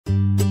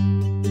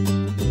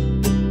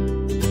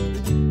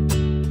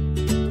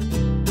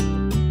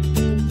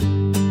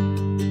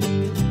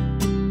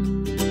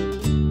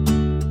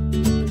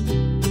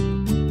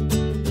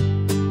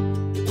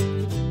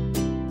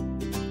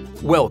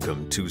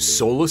Welcome to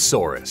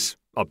Solosaurus,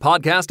 a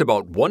podcast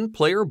about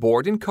one-player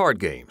board and card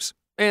games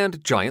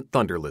and giant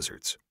thunder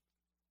lizards.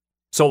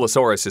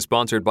 Solosaurus is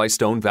sponsored by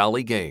Stone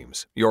Valley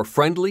Games, your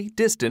friendly,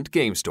 distant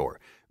game store.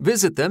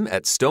 Visit them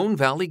at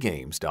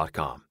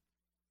stonevalleygames.com.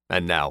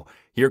 And now,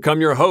 here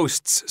come your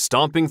hosts,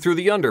 stomping through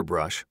the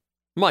underbrush,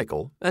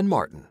 Michael and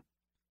Martin.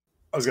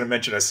 I was going to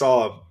mention, I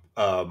saw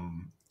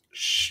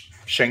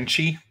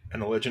Shang-Chi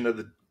and the Legend of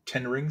the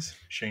Ten Rings.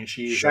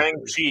 Shang-Chi,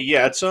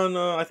 yeah, it's on.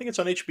 I think it's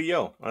on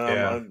HBO.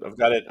 I've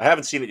got it. I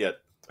haven't seen it yet.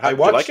 Did you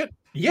like it?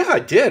 Yeah, I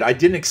did. I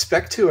didn't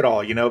expect to at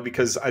all,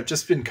 because I've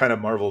just been kind of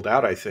marveled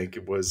out. I think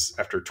it was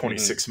after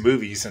 26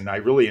 movies, and I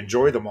really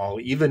enjoy them all.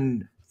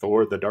 Even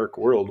Thor: The Dark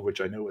World, which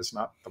I know is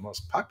not the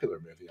most popular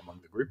movie among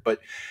the group, but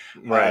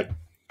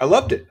I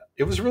loved it.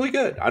 It was really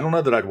good. I don't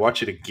know that I'd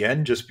watch it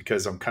again just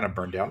because I'm kind of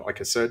burned out, like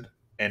I said.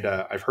 And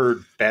I've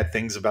heard bad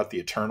things about the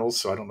Eternals,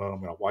 so I don't know if I'm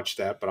going to watch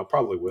that, but I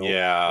probably will.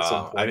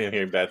 Yeah, I've been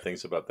hearing bad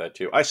things about that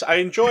too. I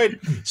enjoyed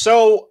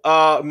so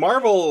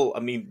Marvel. I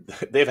mean,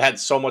 they've had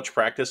so much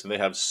practice and they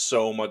have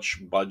so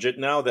much budget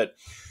now that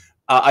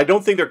I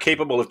don't think they're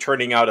capable of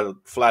turning out a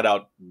flat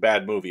out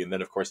bad movie. And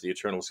then, of course, the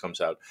Eternals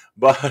comes out,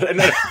 but and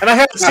I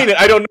haven't seen it.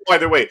 I don't know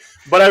either way.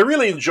 But I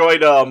really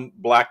enjoyed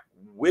Black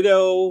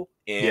Widow,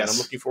 and I'm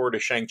looking forward to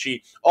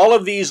Shang-Chi. All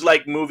of these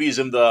like movies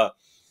in the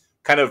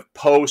kind of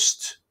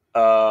post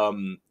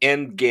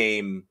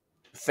Endgame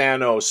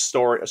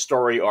Thanos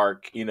story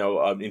arc,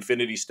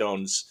 Infinity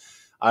Stones.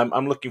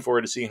 I'm looking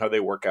forward to seeing how they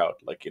work out,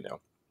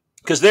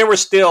 because they were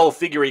still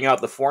figuring out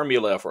the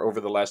formula for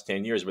over the last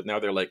 10 years, but now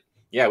they're like,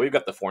 yeah, we've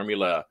got the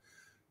formula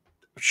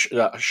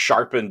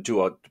sharpened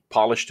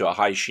polished to a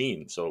high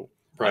sheen. So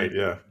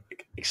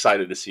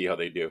excited to see how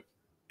they do.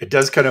 It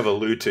does kind of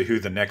allude to who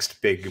the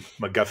next big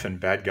MacGuffin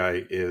bad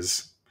guy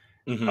is.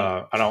 Mm-hmm.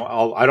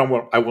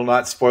 I will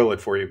not spoil it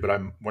for you, but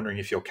I'm wondering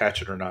if you'll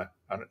catch it or not.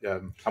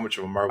 How much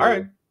of a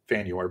Marvel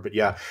fan you are, but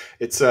yeah,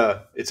 it's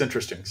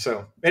interesting.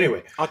 So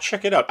anyway, I'll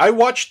check it out. I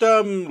watched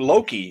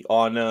Loki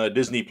on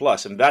Disney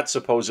Plus, and that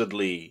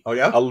supposedly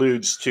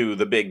alludes to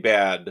the big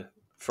bad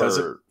for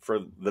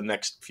the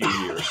next few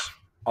years.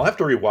 I'll have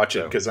to rewatch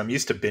it because I'm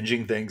used to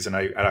binging things, and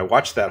I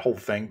watched that whole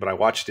thing, but I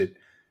watched it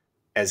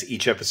as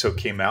each episode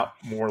came out,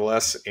 more or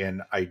less,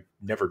 and I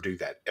never do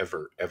that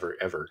ever.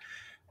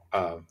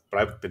 But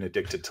I've been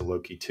addicted to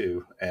Loki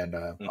too, and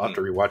I'll have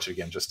to rewatch it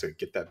again just to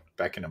get that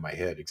back into my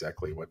head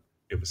exactly what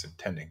it was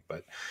intending.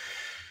 But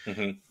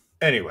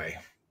anyway,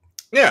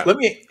 yeah.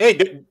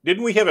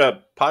 Didn't we have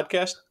a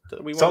podcast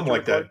that we something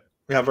like that?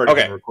 We have already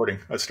been recording.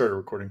 I started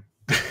recording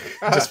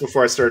just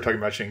before I started talking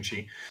about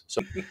Shang-Chi.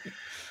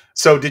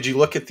 So did you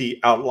look at the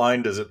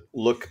outline? Does it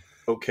look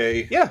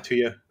okay? to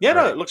you? Yeah,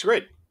 no, it looks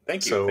great.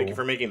 Thank you. Thank you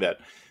for making that.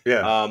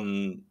 Yeah.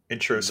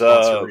 Intro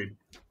sponsor read.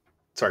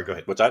 Sorry, go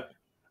ahead. What's that?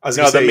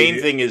 The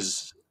main thing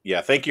is,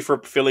 thank you for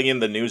filling in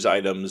the news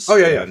items. Oh,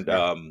 yeah. And,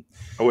 I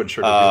wasn't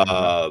sure.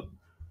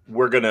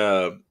 We're going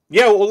to,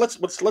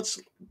 let's,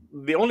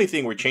 the only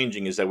thing we're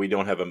changing is that we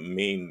don't have a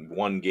main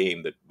one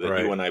game that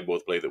you and I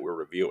both play that we're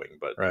reviewing.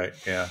 But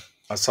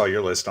I saw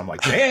your list. I'm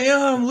like,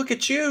 damn, look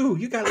at you.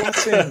 You got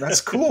lots in.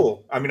 That's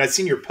cool. I mean, I'd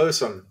seen your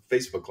posts on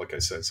Facebook, like I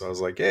said. So I was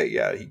like,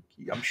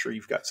 I'm sure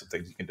you've got some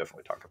things you can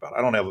definitely talk about.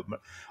 I don't have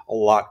a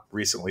lot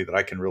recently that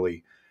I can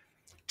really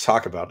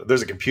talk about.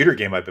 There's a computer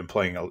game I've been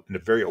playing, in a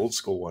very old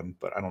school one,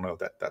 but I don't know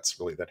that that's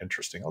really that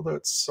interesting, although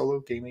it's solo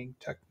gaming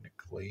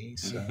technically.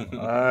 So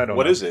I don't know.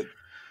 What is it?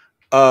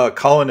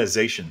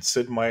 Colonization.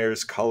 Sid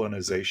Meier's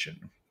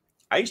Colonization.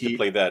 I used to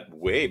play that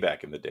way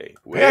back in the day.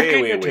 Way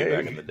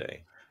back in the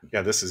day.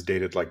 Yeah, this is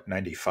dated like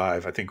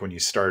 95. I think when you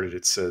started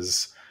it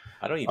says,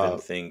 I don't even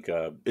think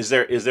is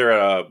there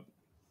a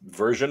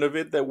version of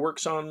it that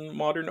works on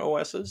modern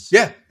OSs?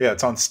 Yeah,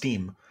 it's on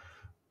Steam.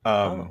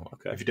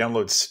 If you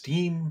download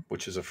Steam,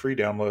 which is a free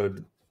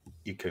download,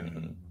 you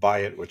can buy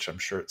it, which I'm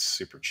sure it's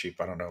super cheap.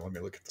 I don't know. Let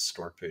me look at the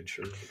store page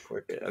here really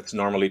quick. It's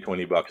normally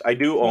 $20. I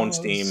do own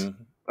Steam.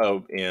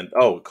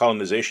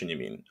 Colonization, you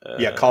mean?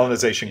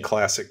 Colonization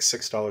Classic,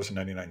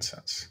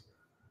 $6.99.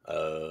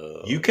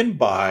 You can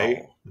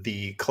buy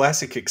the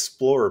Classic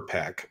Explorer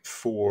Pack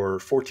for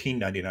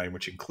 $14.99,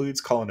 which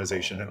includes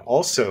Colonization and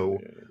also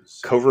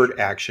Covert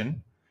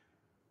Action.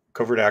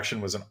 Covert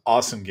Action was an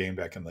awesome game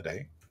back in the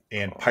day.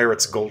 And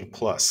Pirates Gold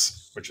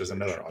Plus, which is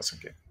another awesome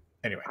game.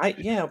 Anyway.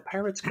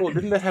 Pirates Gold.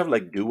 Didn't that have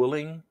like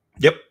dueling?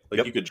 Yep.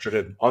 You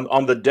could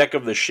on the deck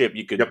of the ship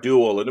you could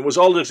duel, and it was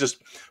all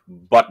just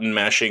button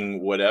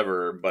mashing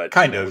whatever, but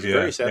it was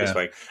very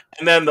satisfying. Yeah.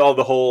 And then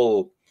the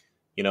whole,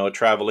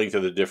 traveling to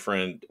the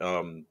different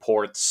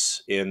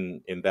ports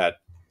in that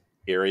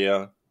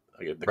area,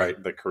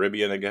 the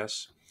Caribbean, I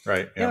guess.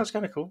 Right. Yeah, it's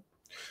kind of cool.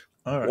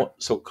 All right. Well,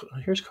 so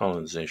here's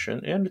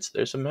Colonization, and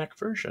there's a Mac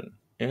version.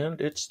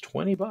 And it's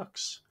 $20.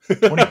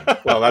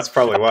 Well, that's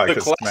probably why. The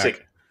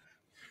classic.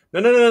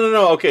 Mac.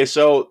 No. Okay,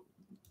 so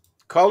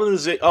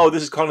Colonization. Oh,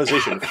 this is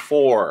Colonization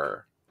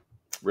 4,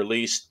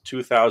 released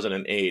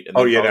 2008. And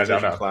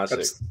no.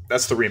 Classic.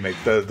 That's the remake.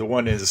 The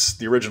one is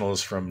the original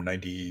is from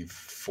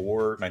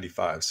 94,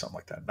 95, something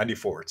like that.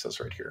 94. It says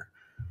right here.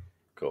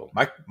 Cool.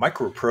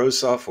 Microprose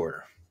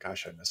software.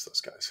 Gosh, I miss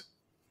those guys.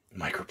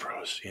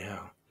 Microprose, yeah.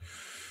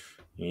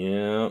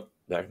 Yeah,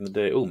 back in the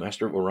day. Oh,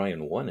 Master of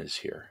Orion 1 is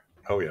here.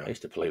 Oh, yeah. I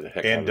used to play the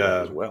heck And out of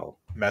that as well.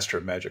 Master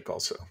of Magic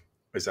also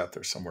is out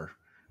there somewhere.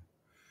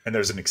 And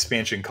there's an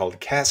expansion called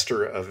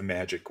Caster of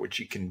Magic, which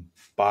you can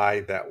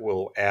buy that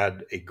will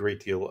add a great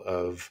deal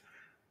of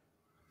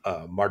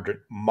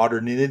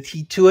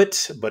modernity to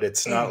it, but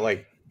it's not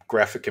like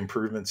graphic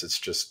improvements. It's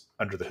just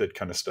under the hood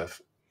kind of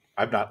stuff.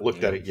 I've not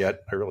looked at it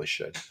yet. I really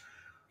should.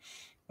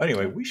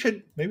 Anyway, we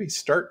should maybe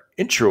start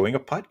introing a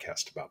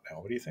podcast about now.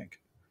 What do you think?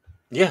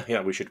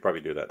 Yeah, we should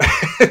probably do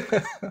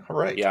that. All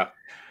right. Yeah,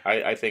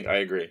 I think I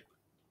agree.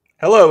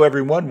 Hello,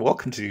 everyone.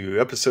 Welcome to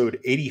episode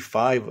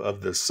 85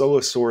 of the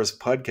Solosaurus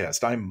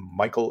podcast. I'm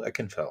Michael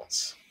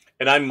Eckenfels.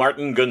 And I'm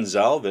Martin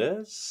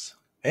Gonzalez.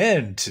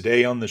 And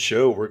today on the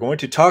show, we're going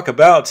to talk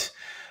about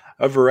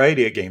a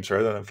variety of games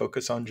rather than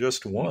focus on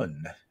just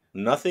one.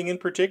 Nothing in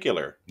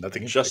particular.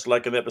 Nothing in just particular.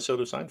 Like an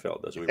episode of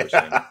Seinfeld, as we were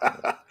saying.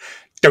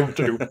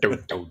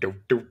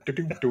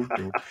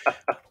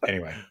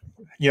 Anyway,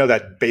 you know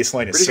that bass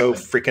line is Pretty so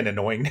good. freaking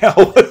annoying now.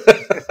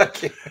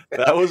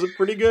 That was a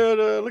pretty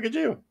good look at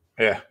you.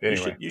 Yeah,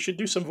 anyway. You should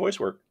do some voice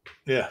work.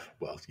 Yeah,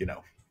 well, you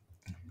know.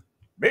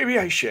 Maybe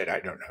I should. I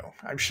don't know.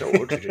 I'm so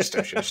old to do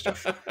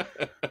stuff.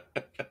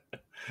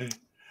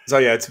 So,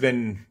 yeah, it's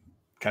been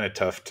kind of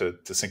tough to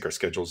sync our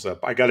schedules up.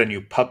 I got a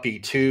new puppy,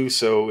 too,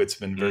 so it's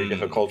been very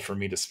difficult for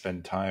me to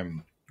spend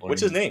time.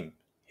 What's his name?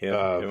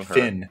 Him,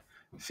 Finn.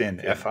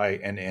 Finn,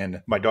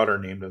 Finn. My daughter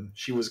named him.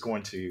 We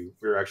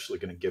were actually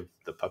going to give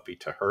the puppy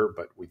to her,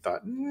 but we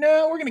thought,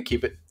 no, we're going to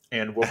keep it.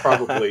 And we'll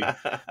probably,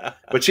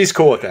 but she's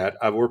cool with that.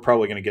 We're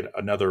probably going to get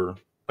another,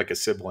 like a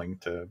sibling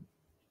to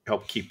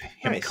help keep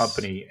him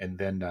company. And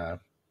then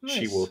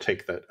she will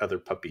take that other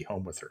puppy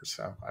home with her.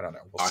 So I don't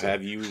know. We'll see.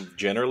 Have you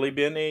generally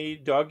been a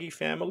doggy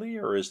family,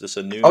 or is this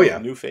a new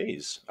new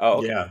phase? Oh,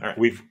 okay. Yeah. Right.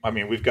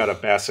 We've got a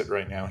Basset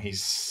right now.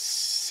 He's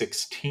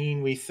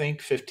 16, we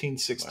think 15,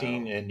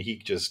 16. Wow. And he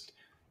just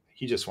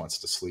wants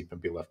to sleep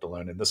and be left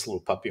alone. And this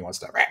little puppy wants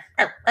to, play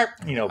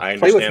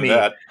with me.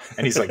 That.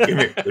 And he's like,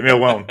 leave me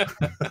alone.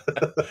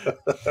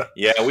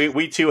 Yeah,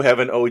 we too have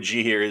an OG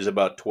here. He's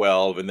about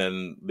 12. And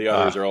then the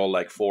others are all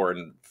like 4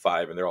 and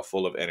 5, and they're all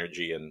full of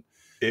energy. And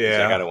he's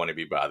like, I don't want to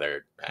be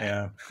bothered.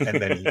 Yeah. And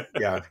then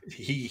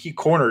he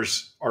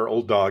corners our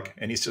old dog,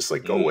 and he's just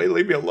like, go away,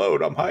 leave me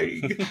alone. I'm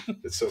hiding.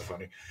 It's so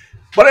funny.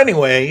 But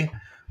anyway,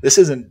 this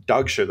isn't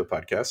Dog Show, the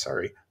podcast.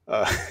 Sorry.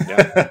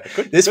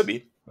 It could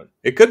be.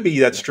 It could be.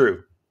 That's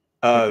true.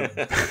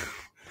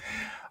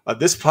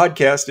 This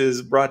podcast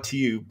is brought to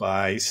you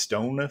by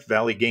Stone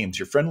Valley Games,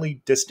 your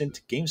friendly,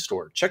 distant game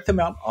store. Check them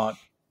out on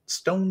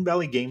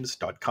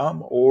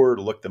stonevalleygames.com or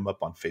look them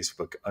up on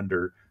Facebook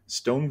under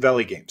Stone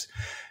Valley Games.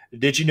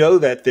 Did you know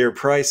that their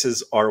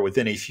prices are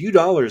within a few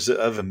dollars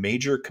of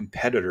major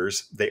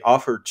competitors? They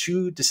offer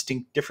two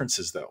distinct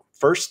differences, though.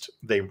 First,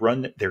 they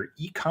run their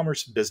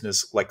e-commerce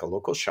business like a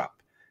local shop.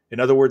 In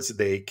other words,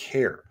 they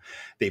care.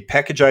 They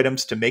package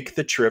items to make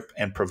the trip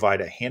and provide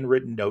a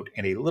handwritten note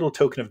and a little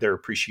token of their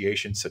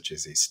appreciation, such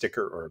as a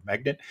sticker or a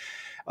magnet,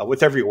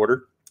 with every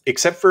order,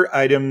 except for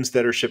items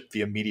that are shipped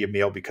via media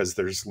mail, because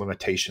there's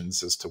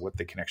limitations as to what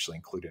they can actually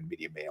include in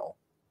media mail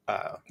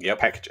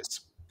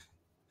packages.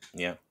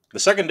 Yeah. The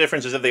second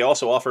difference is that they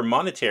also offer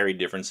monetary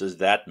differences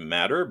that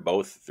matter,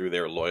 both through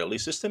their loyalty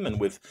system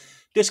and with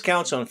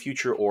discounts on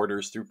future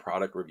orders through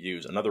product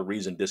reviews. Another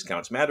reason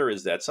discounts matter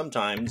is that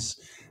sometimes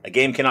a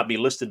game cannot be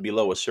listed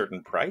below a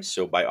certain price.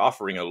 So by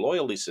offering a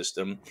loyalty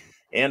system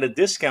and a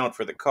discount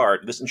for the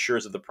cart, this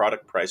ensures that the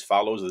product price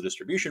follows the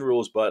distribution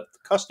rules, but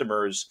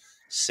customers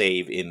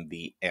save in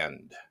the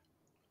end.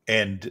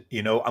 And,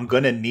 I'm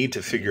going to need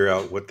to figure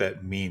out what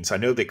that means. I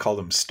know they call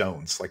them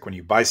stones. Like when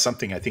you buy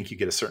something, I think you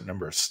get a certain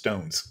number of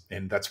stones.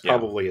 And that's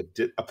probably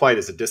applied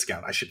as a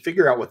discount. I should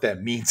figure out what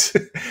that means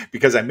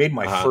because I made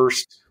my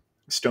first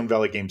Stone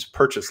Valley Games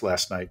purchase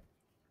last night.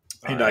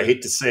 And I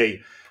hate to say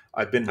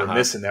I've been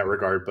remiss in that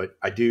regard, but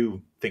I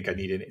do think I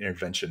need an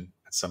intervention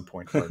at some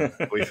point.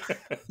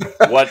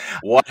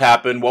 What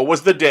happened? What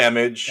was the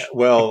damage?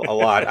 Well, a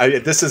lot.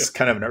 This is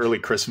kind of an early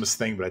Christmas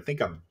thing, but I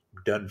think I'm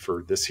done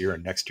for this year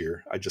and next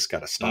year. I just got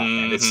to stop.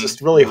 And it's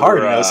just really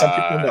hard. Right. Some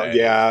people know.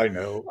 Yeah, I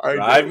know.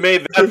 I've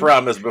made that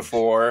promise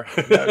before.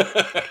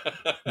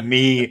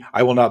 Me,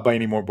 I will not buy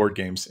any more board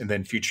games. And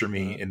then future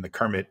me in the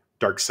Kermit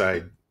Dark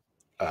Side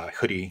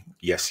hoodie.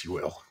 Yes, you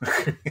will.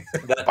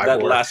 that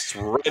lasts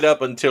right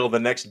up until the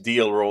next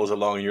deal rolls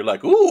along. And you're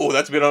like, ooh,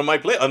 that's been on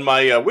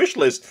my wish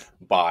list.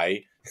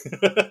 Buy.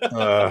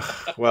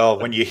 Well,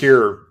 when you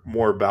hear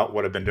more about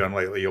what I've been doing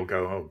lately, you'll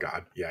go, oh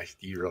God, yeah,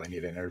 you really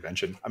need an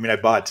intervention. I mean, I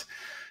bought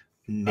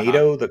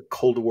NATO, The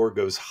Cold War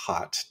Goes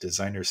Hot,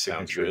 Designer's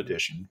Signature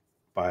Edition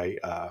by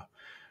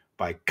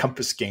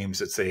Compass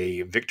Games. It's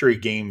a Victory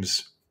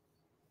Games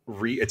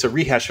it's a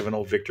rehash of an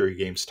old Victory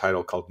Games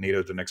title called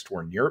NATO, The Next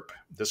War in Europe.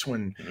 This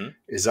one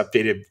is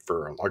updated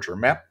for a larger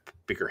map,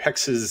 bigger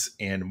hexes,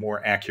 and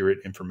more accurate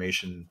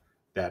information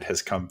that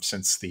has come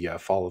since the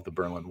fall of the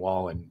Berlin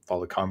Wall and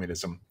fall of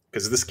communism.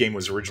 Because this game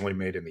was originally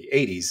made in the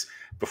 80s,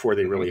 before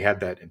they really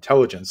had that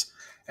intelligence.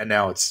 and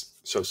now it's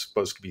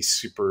supposed to be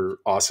super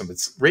awesome.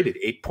 It's rated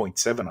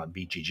 8.7 on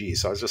BGG,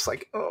 so I was just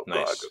like, oh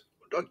Nice.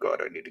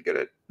 God, I need to get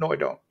it. No, I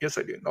don't. Yes,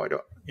 I do. No, I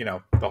don't.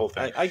 The whole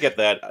thing. I get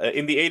that.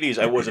 In the 80s,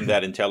 I wasn't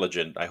that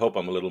intelligent. I hope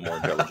I'm a little more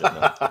intelligent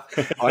now.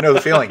 I know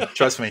the feeling.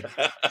 Trust me.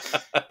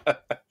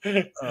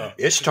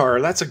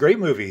 Ishtar, that's a great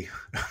movie.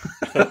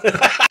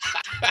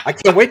 I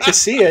can't wait to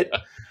see it.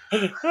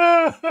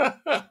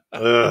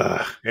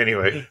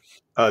 Anyway.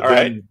 All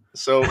right.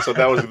 So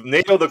that was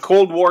NATO, the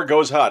Cold War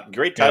Goes Hot.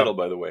 Great title,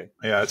 by the way.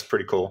 Yeah, it's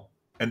pretty cool.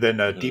 And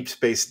then Deep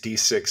Space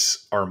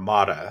D6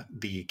 Armada,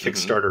 the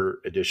Kickstarter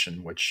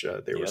edition, which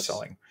they were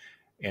selling.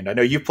 And I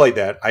know you played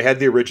that. I had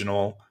the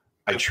original.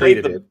 I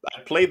traded it. I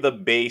played the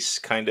base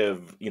kind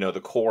of,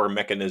 the core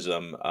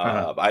mechanism.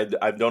 I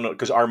don't know,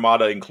 because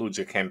Armada includes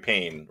a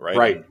campaign, right?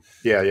 Right.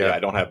 Yeah. I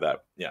don't have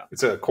that. Yeah.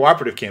 It's a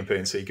cooperative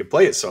campaign, so you could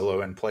play it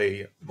solo and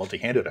play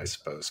multi-handed, I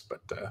suppose.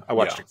 But I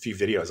watched a few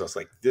videos. I was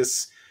like,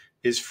 this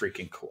is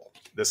freaking cool.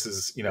 This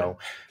is, you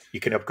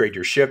can upgrade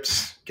your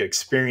ships, get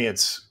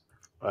experience,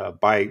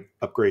 buy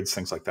upgrades,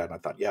 things like that. And I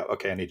thought, yeah,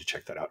 okay, I need to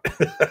check that out.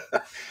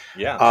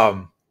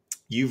 Yeah.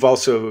 You've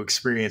also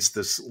experienced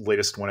this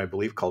latest one, I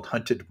believe, called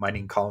Hunted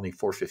Mining Colony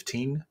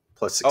 415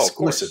 plus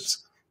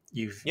exclusives.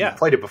 You've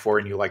played it before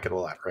and you like it a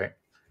lot, right?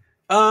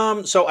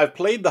 So I've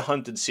played the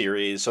Hunted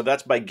series. So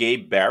that's by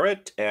Gabe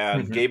Barrett,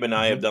 and Gabe and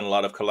I have done a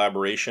lot of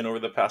collaboration over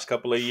the past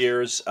couple of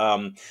years.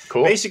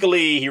 Cool.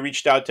 Basically, he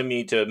reached out to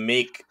me to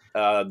make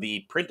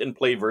the print and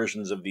play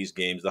versions of these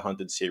games, the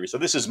Hunted series. So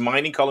this is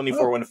Mining Colony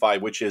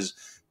 415, which is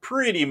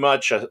pretty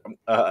much a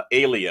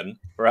alien,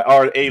 right?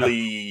 Or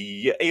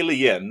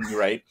alien,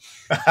 right?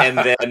 And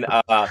then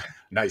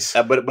nice,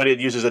 but it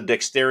uses a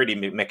dexterity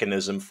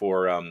mechanism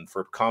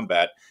for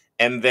combat.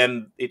 And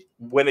then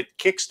when it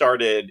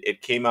kickstarted,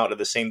 it came out at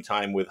the same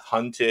time with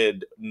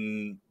Hunted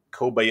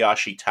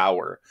Kobayashi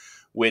Tower,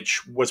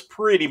 which was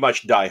pretty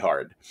much Die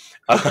Hard.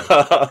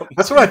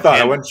 That's what I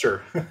thought. I wasn't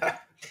sure.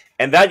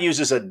 And that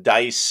uses a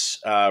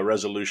dice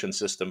resolution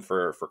system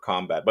for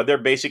combat. But they're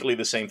basically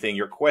the same thing.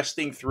 You're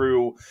questing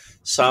through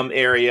some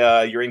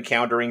area, you're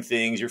encountering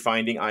things, you're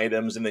finding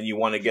items, and then you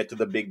want to get to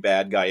the big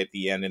bad guy at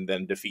the end and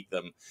then defeat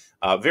them.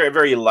 Very,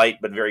 very light,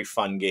 but very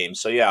fun game.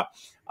 So yeah,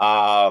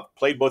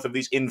 played both of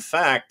these. In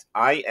fact,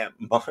 I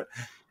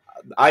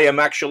am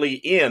actually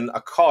in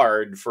a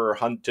card for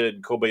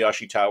Hunted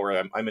Kobayashi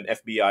Tower. I'm an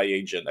FBI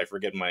agent. I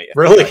forget my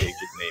FBI agent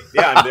name.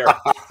 Yeah, I'm there.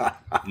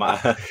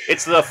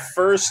 It's the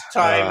first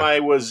time I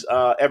was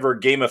ever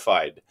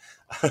gamified.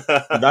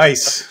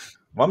 Nice.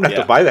 Well, I'm going to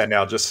have to buy that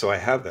now just so I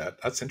have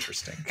that. That's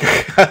interesting.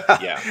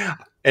 Yeah.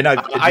 And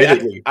I've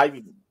admittedly...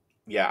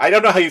 I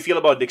don't know how you feel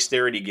about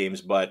dexterity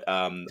games, but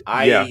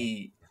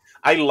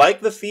I like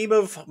the theme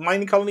of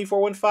Mining Colony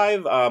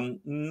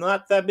 415.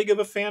 Not that big of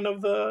a fan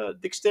of the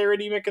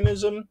dexterity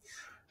mechanism.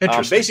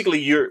 Interesting. Basically,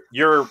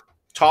 you're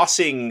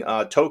tossing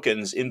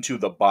tokens into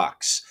the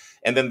box,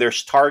 and then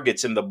there's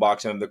targets in the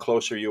box, and the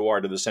closer you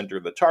are to the center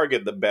of the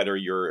target, the better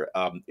your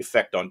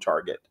effect on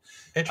target.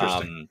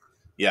 Interesting.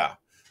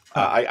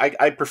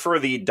 I prefer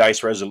the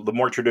the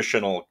more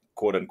traditional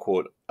quote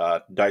unquote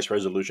dice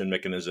resolution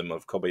mechanism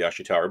of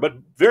Kobayashi Tower, but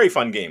very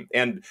fun game,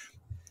 and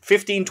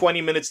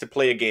 15-20 minutes to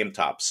play a game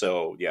top.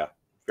 So yeah,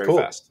 very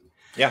fast.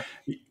 Yeah.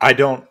 I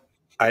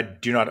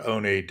do not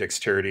own a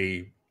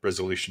dexterity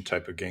resolution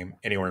type of game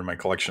anywhere in my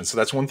collection. So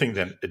that's one thing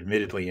that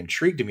admittedly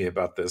intrigued me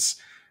about this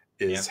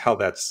is how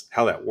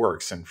that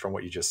works. And from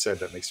what you just said,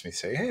 that makes me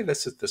say, hey,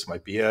 this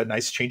might be a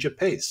nice change of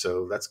pace.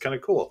 So that's kind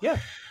of cool. Yeah.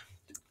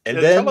 And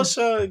then tell us,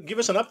 give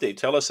us an update.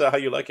 Tell us how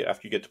you like it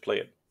after you get to play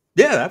it.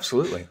 Yeah,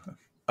 absolutely.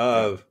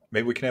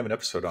 Maybe we can have an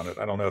episode on it.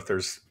 I don't know if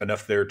there's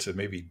enough there to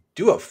maybe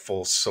do a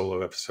full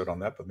solo episode on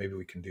that, but maybe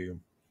we can do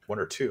one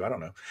or two. I don't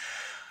know.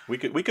 We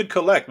could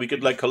collect. We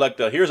could collect.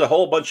 Here's a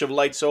whole bunch of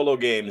light solo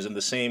games in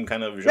the same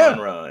kind of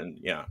genre, and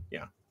yeah,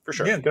 for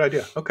sure. Yeah, good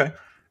idea. Okay.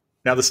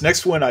 Now this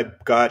next one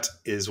I've got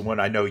is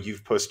one I know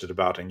you've posted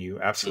about, and you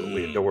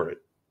absolutely adore it.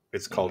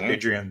 It's called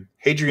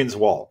Hadrian's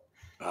Wall.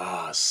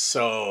 Ah,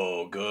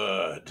 so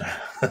good.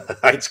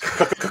 It's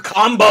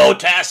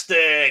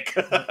combo-tastic.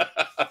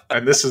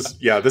 And this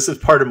is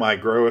part of my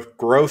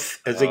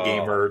growth as a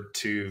gamer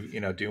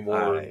to, do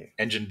more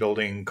engine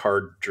building,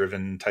 card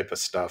driven type of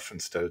stuff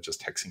instead of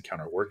just hex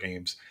encounter war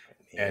games.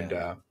 Yeah.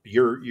 And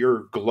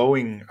your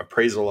glowing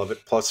appraisal of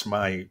it plus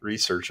my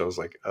research, I was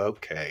like,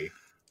 okay.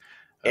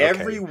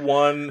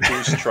 Everyone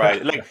who's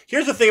tried it.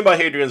 Here's the thing about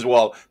Hadrian's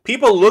Wall.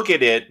 People look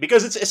at it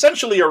because it's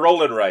essentially a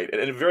roll and write,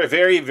 and very,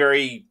 very,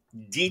 very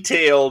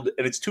detailed,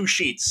 and it's 2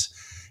 sheets.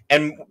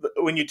 And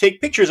when you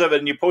take pictures of it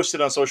and you post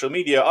it on social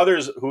media,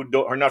 others who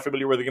are not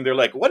familiar with the game, they're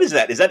like, "What is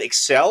that? Is that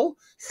Excel?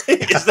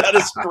 Is that a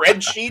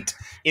spreadsheet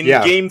in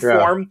game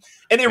form?"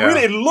 And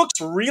it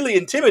looks really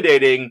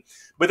intimidating.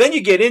 But then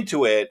you get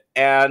into it,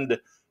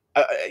 and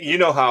you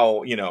know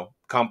how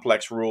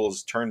complex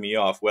rules turn me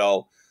off.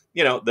 Well,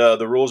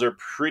 the rules are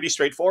pretty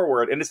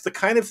straightforward, and it's the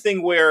kind of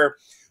thing where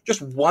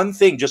just one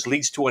thing just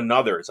leads to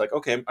another. It's like,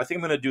 okay, I think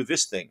I'm going to do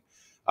this thing.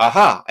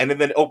 Aha. And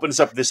then it opens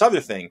up this other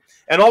thing.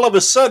 And all of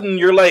a sudden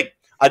you're like,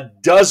 a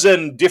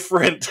dozen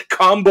different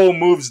combo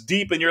moves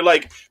deep, and you're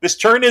like, this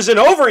turn isn't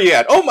over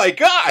yet. Oh my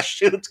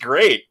gosh, it's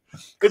great.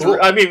 Cool.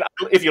 I mean,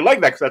 if you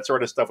like that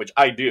sort of stuff, which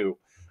I do.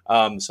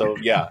 So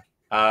yeah,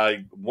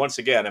 once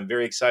again, I'm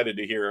very excited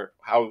to hear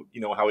how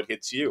it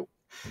hits you.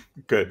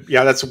 Good.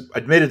 Yeah, that's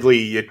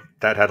admittedly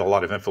that had a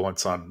lot of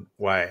influence on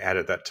why I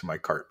added that to my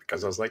cart,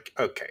 because I was like,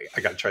 okay,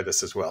 I got to try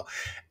this as well.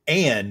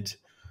 And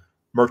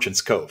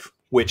Merchant's Cove,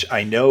 which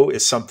I know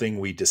is something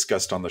we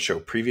discussed on the show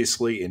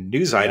previously in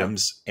news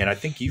items, and I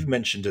think you've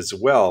mentioned as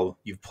well.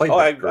 You've played.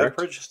 I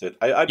purchased it.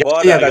 I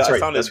bought it. Yeah, that's I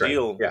right. found That's a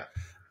deal. Right. Yeah.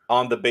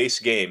 On the base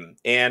game,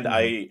 and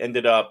I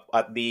ended up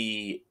at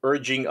the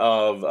urging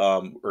of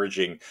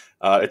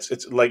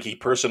it's like he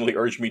personally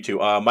urged me to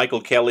Michael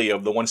Kelly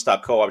of the One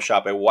Stop Co-op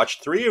Shop. I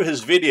watched 3 of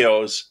his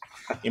videos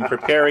in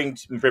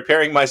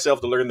preparing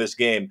myself to learn this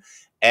game,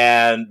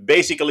 and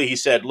basically he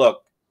said,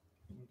 look,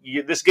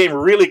 this game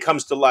really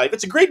comes to life.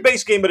 It's a great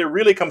base game, but it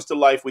really comes to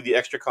life with the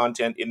extra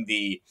content in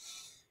the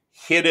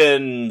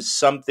hidden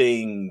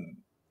something.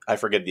 I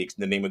forget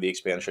the name of the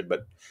expansion,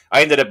 but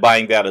I ended up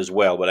buying that as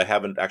well. But I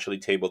haven't actually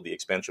tabled the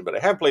expansion, but I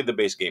have played the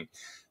base game.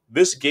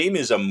 This game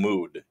is a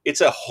mood. It's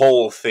a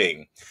whole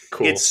thing.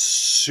 Cool. It's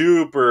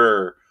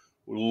super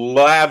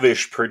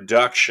lavish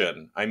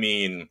production. I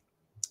mean,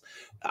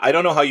 I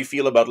don't know how you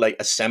feel about like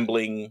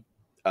assembling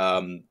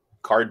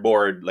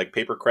cardboard, like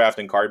papercraft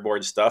and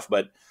cardboard stuff,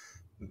 but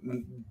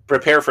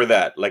prepare for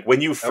that. Like when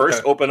you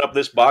first open up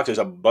this box, there's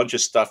a bunch of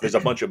stuff. There's a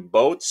bunch of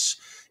boats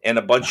and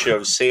a bunch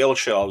of sail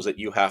shelves that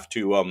you have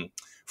to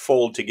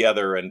fold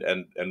together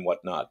and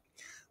whatnot.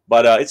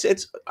 But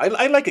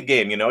I like a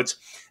game. It's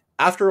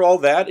after all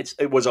that,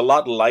 it was a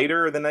lot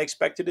lighter than I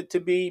expected it to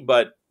be.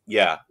 But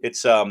yeah,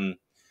 it's fun.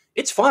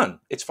 It's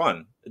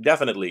fun,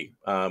 definitely.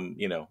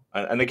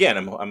 And again,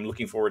 I'm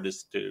looking forward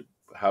to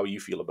how you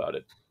feel about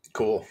it.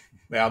 Cool.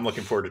 Yeah, I'm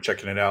looking forward to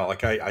checking it out.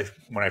 Like I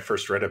when I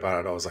first read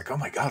about it, I was like, "Oh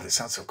my god, this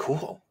sounds so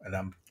cool!"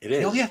 And it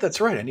is. Oh yeah,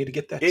 that's right. I need to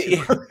get that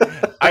too.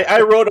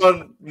 I wrote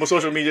on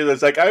social media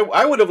that's like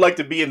I would have liked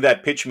to be in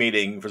that pitch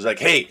meeting. It was like,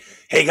 hey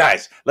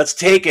guys, let's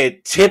take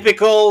a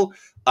typical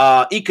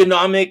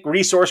economic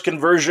resource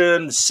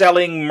conversion,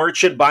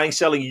 buying,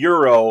 selling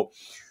euro,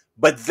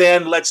 but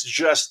then let's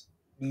just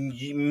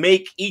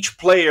make each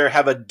player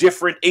have a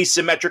different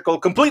asymmetrical,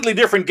 completely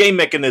different game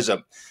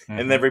mechanism. Mm-hmm.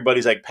 And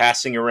everybody's like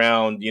passing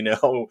around,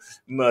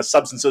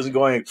 substances and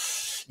going,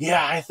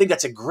 yeah, I think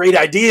that's a great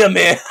idea,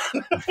 man.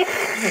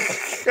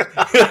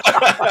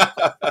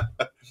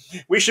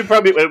 We should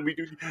probably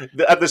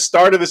at the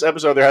start of this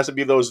episode, there has to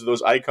be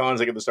those icons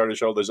like at the start of the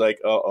show. There's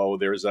like,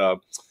 there's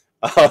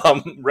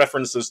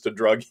references to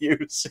drug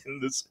use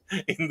in this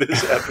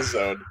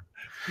episode.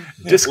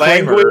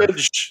 Disclaimer.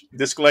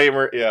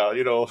 Yeah,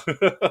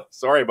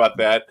 sorry about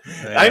that.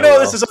 Yeah, I know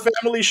this is a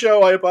family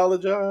show. I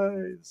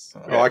apologize.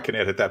 Oh, I can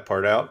edit that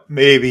part out.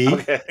 Maybe.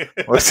 Okay.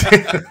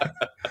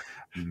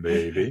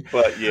 Maybe.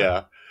 But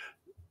yeah,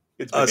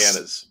 it's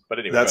bananas. But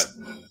anyway,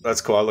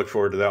 that's cool. I look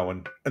forward to that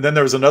one. And then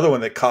there was another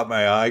one that caught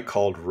my eye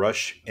called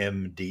Rush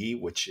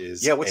MD, which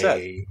is what's that?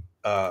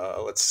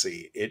 Let's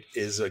see. It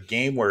is a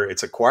game where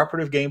it's a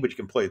cooperative game, but you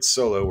can play it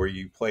solo, where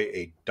you play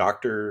a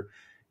doctor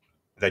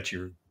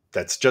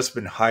that's just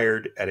been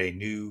hired at a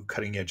new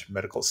cutting-edge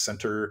medical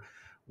center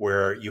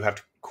where you have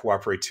to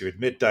cooperate to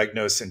admit,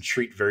 diagnose, and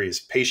treat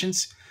various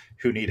patients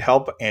who need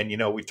help. And,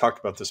 we've talked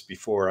about this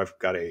before. I've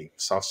got a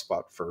soft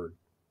spot for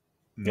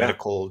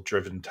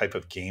medical-driven type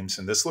of games,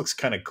 and this looks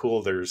kind of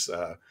cool. There's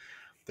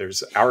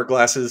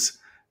hourglasses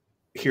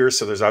here,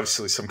 so there's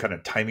obviously some kind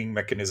of timing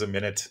mechanism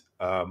in it.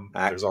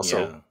 There's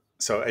also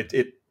so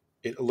it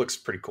looks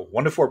pretty cool.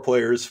 1 to 4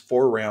 players,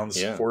 4 rounds,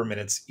 4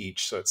 minutes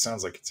each. So it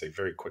sounds like it's a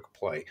very quick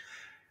play.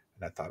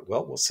 And I thought,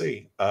 well, we'll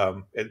see.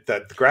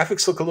 The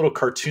graphics look a little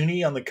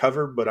cartoony on the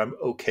cover, but I'm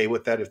okay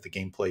with that if the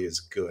gameplay is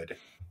good.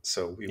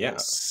 So we will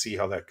see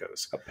how that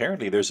goes.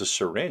 Apparently, there's a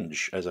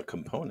syringe as a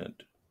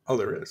component. Oh,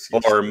 there is.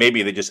 Yes. Or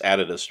maybe they just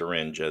added a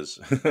syringe as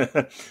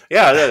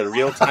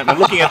real time. I'm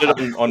looking at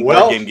it on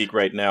Board Game Geek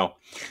right now.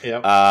 Yeah.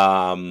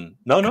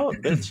 No,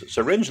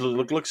 syringe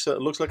looks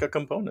like a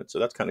component, so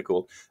that's kind of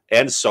cool.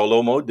 And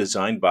solo mode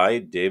designed by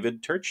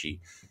David Turczi.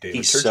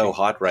 He's so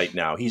hot right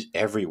now. He's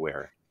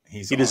everywhere.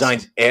 He awesome.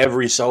 Designs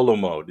every solo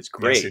mode. It's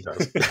great.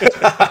 Yes, he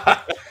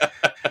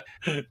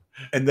does.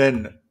 And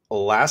then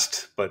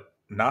last but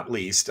not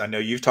least, I know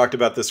you've talked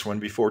about this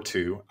one before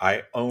too.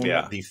 I own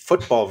the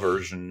football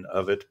version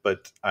of it,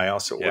 but I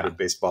also ordered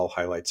Baseball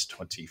Highlights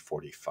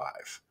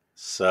 2045.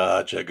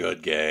 Such a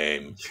good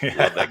game.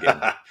 Love that game.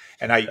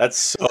 And that's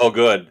so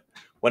good.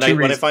 When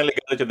I finally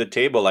got it to the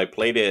table, I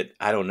played it,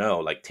 I don't know,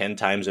 like 10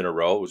 times in a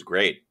row. It was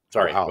great.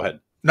 Sorry, go ahead.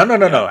 No.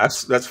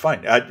 That's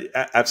fine.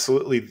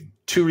 Absolutely.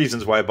 2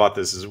 reasons why I bought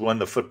this is 1,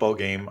 the football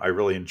game, I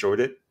really enjoyed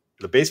it.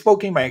 The baseball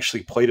game, I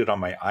actually played it on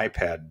my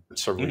iPad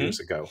several years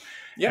ago.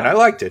 Yeah. And I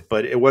liked it,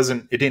 but it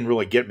didn't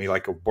really get me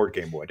like a board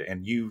game would.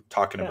 And you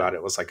talking about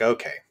it was like,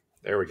 okay,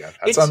 there we go.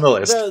 That's on the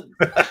list.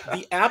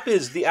 The app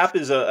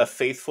is a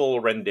faithful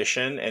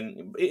rendition,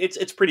 and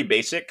it's pretty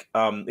basic.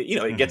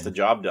 It gets the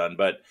job done,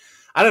 but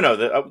I don't know.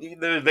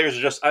 There's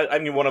just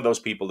I'm one of those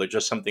people. There's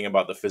just something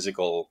about the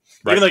physical.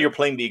 Right. Even though you're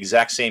playing the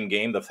exact same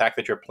game, the fact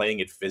that you're playing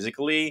it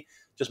physically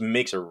just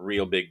makes a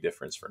real big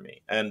difference for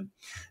me. And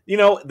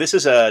this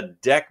is a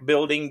deck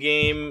building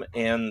game,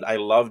 and I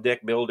love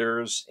deck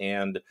builders.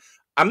 And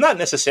I'm not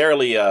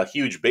necessarily a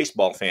huge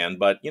baseball fan,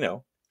 but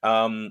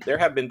there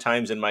have been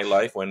times in my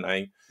life when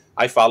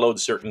I followed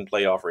certain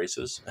playoff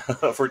races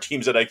for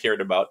teams that I cared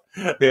about.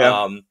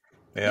 Yeah,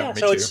 me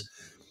so too.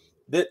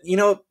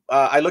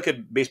 I look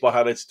at Baseball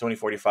Highlights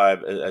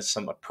 2045 as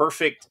a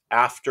perfect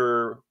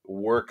after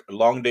work,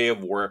 long day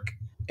of work,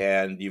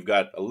 and you've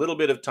got a little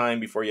bit of time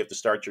before you have to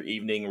start your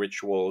evening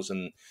rituals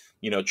and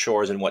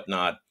chores and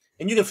whatnot,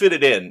 and you can fit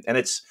it in, and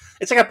it's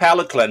like a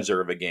palate cleanser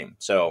of a game.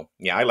 So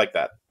yeah, I like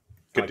that.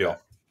 Good deal.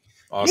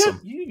 Awesome.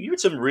 You had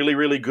some really,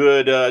 really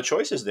good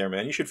choices there,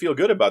 man. You should feel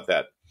good about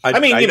that. I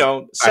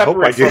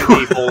Separate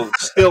from people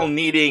still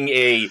needing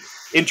a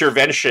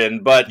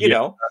intervention, but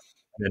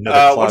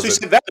once we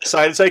set that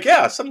aside, it's like,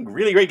 some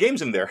really great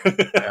games in there.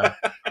 Yeah.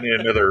 I need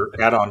another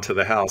add-on to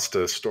the house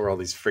to store all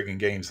these friggin'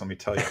 games, let me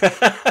tell you.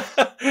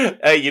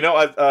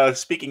 Hey,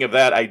 speaking of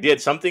that, I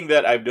did something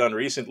that I've done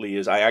recently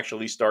is I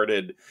actually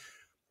started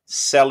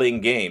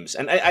selling games.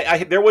 And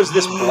I there was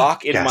this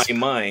block in my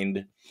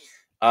mind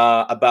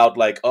about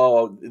like,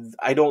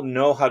 I don't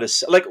know how to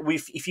sell. Like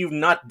if you've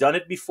not done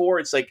it before,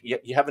 it's like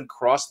you haven't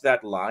crossed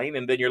that line,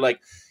 and then you're like,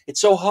 it's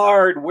so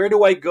hard. Where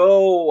do I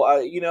go?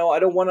 I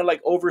don't want to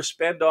like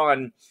overspend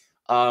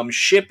on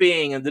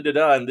shipping and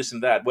and this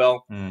and that.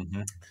 Well,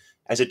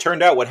 as it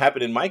turned out, what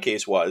happened in my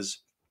case was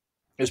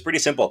it was pretty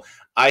simple.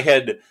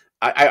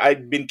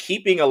 I'd been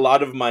keeping a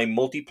lot of my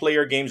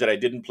multiplayer games that I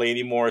didn't play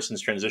anymore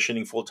since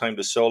transitioning full time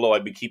to solo.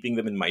 I'd been keeping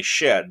them in my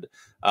shed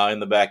in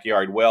the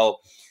backyard.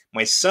 Well,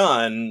 my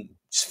son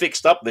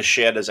fixed up the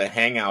shed as a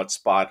hangout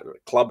spot, a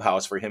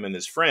clubhouse for him and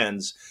his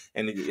friends,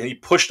 and he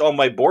pushed all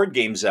my board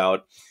games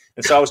out.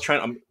 And so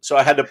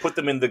I had to put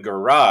them in the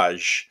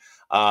garage.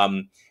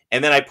 And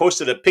then I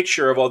posted a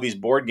picture of all these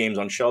board games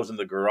on shelves in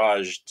the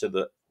garage to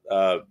the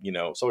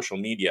social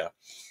media.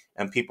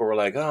 And people were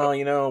like,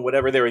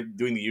 whatever. They were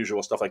doing the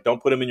usual stuff like,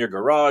 don't put them in your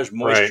garage,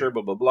 moisture,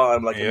 blah, blah, blah.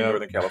 I'm like, in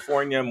Northern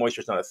California,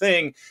 moisture's not a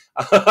thing.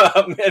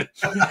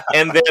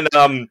 and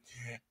then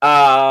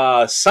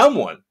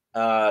someone,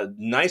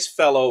 nice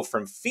fellow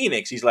from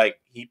Phoenix,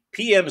 he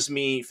PMs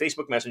me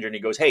Facebook Messenger, and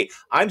he goes, hey,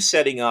 I'm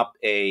setting up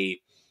a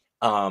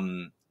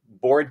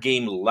board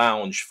game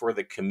lounge for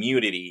the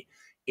community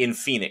in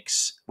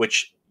Phoenix.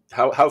 Which,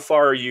 how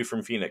far are you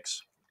from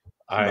Phoenix?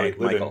 I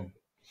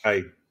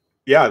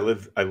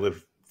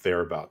live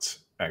thereabouts,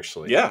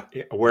 actually. Yeah.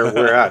 Where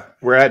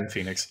we're at in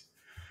Phoenix.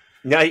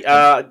 Yeah,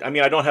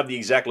 I don't have the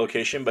exact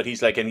location, but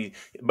he's like,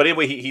 but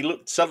anyway, he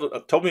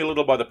told me a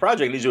little about the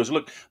project. And he goes,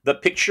 look, the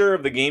picture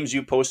of the games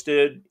you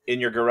posted in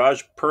your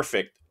garage,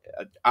 perfect.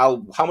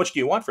 How much do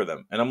you want for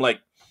them? And I'm like,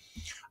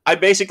 I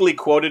basically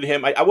quoted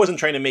him. I wasn't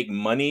trying to make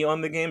money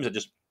on the games. I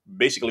just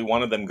basically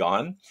wanted them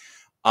gone.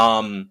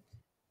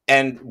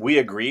 And we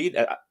agreed.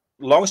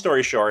 Long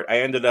story short,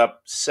 I ended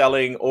up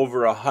selling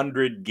over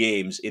 100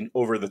 games in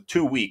over the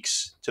 2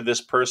 weeks to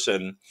this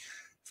person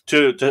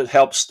to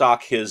help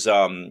stock his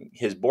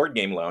board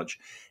game lounge.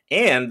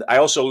 And I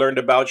also learned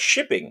about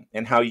shipping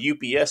and how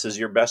UPS is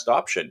your best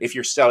option if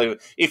you're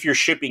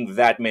shipping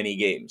that many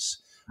games.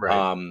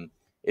 Right.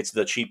 It's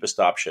the cheapest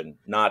option,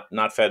 not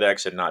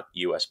FedEx and not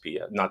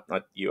USPS, not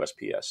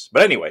USPS.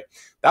 But anyway,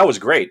 that was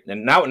great.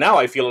 And now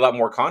I feel a lot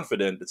more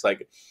confident. It's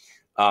like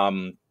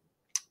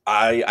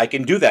I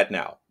can do that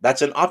now.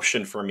 That's an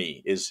option for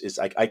me.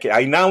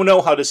 I now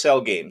know how to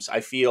sell games. I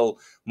feel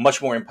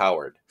much more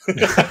empowered.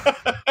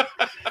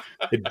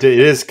 It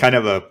is kind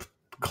of a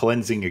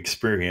cleansing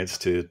experience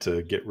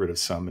to get rid of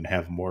some and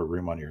have more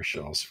room on your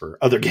shelves for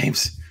other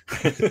games.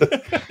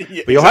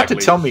 But you'll have to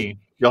tell me.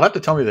 You'll have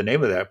to tell me the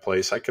name of that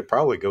place. I could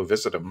probably go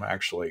visit them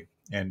actually,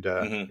 and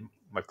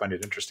might find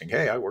it interesting.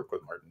 Hey, I work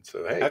with Martin,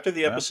 so hey. After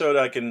the episode,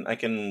 I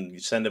can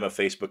send him a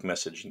Facebook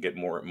message and get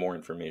more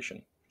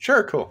information.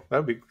 Sure, cool.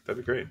 That'd be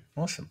great.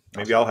 Awesome.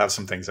 Maybe I'll have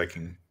some things I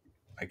can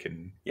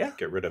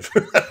get rid of.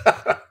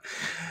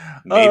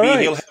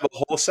 Maybe he'll have a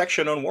whole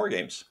section on war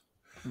games.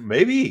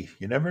 Maybe.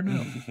 You never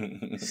know.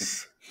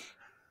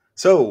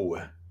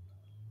 So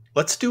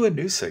let's do a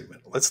news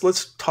segment.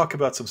 Let's talk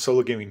about some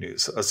solo gaming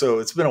news. So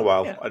it's been a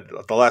while. Yeah.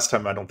 The last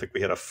time I don't think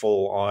we had a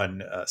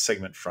full-on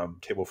segment from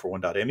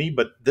Table4One.me,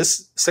 but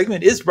this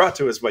segment is brought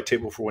to us by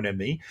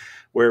Table4One.me,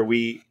 where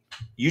we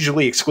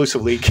usually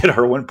exclusively get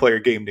our one-player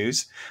game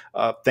news.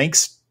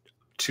 Thanks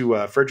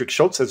to Frederick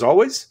Schultz, as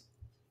always,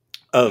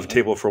 of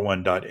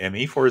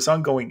Table4One.me for his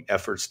ongoing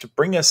efforts to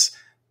bring us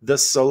the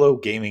solo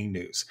gaming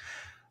news.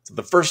 So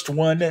the first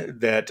one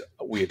that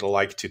we'd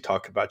like to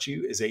talk to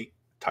you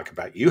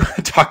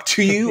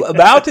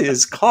about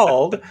is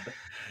called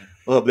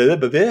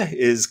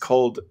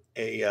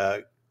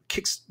a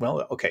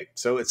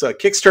so it's a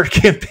Kickstarter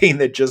campaign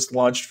that just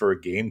launched for a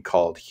game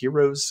called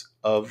Heroes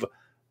of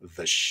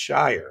the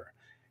Shire.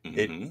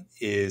 It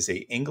is a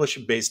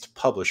English-based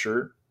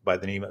publisher by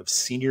the name of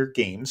Senior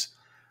Games.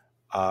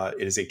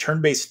 It is a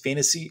turn-based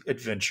fantasy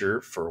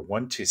adventure for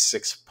 1 to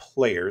 6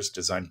 players,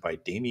 designed by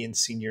Damien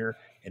Senior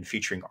and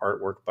featuring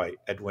artwork by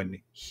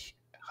Edwin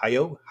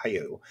Hayo.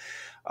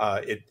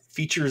 It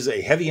features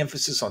a heavy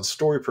emphasis on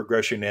story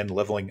progression and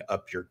leveling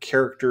up your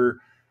character,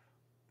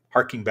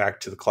 harking back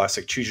to the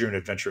classic choose your own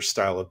adventure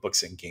style of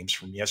books and games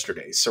from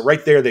yesterday. So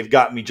right there, they've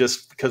got me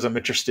just because I'm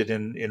interested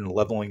in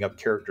leveling up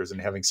characters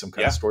and having some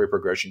kind of story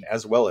progression,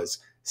 as well as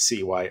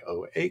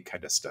CYOA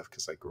kind of stuff,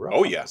 because I grew up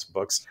on those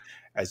books,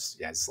 as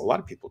a lot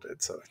of people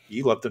did. So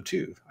you love them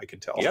too, I can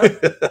tell. Yeah.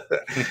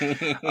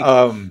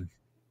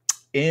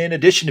 In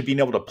addition to being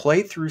able to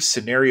play through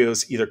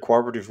scenarios either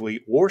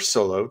cooperatively or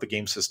solo, the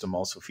game system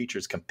also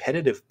features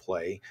competitive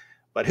play.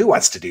 But who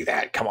wants to do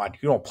that? Come on,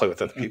 you don't play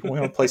with other people. We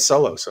don't play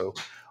solo. So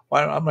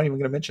I'm not even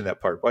going to mention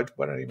that part. Why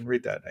don't I even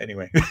read that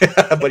anyway?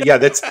 But yeah,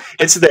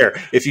 it's there.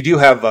 If you do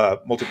have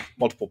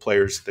multiple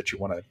players that you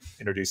want to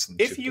introduce them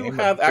if to the you game,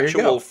 have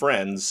actual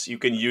friends, you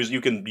can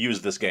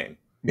use this game.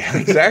 Yeah,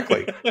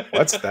 exactly.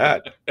 What's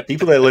that?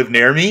 People that live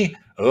near me?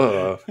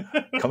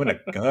 Come into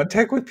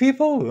contact with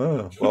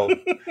people? Well,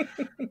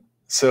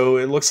 so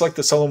it looks like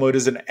the solo mode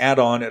is an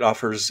add-on. It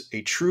offers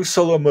a true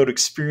solo mode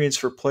experience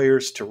for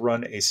players to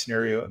run a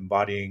scenario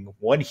embodying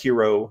one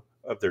hero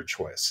of their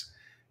choice.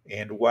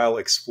 And while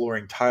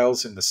exploring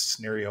tiles in the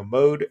scenario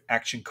mode,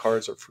 action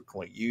cards are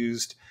frequently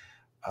used.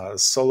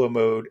 Solo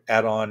mode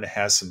add-on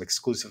has some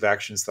exclusive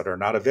actions that are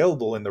not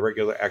available in the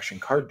regular action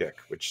card deck,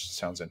 which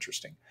sounds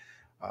interesting.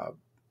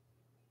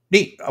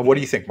 Neat. What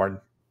do you think,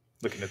 Martin,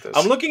 looking at this?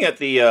 I'm looking at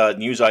the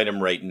news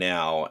item right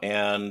now,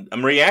 and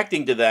I'm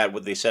reacting to that,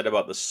 what they said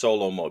about the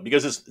solo mode,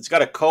 because it's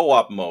got a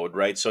co-op mode,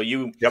 right? So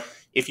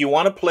if you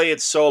want to play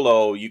it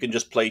solo, you can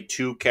just play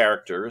 2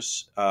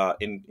 characters,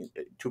 in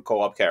 2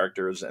 co-op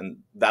characters, and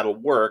that'll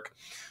work.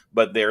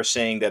 But they're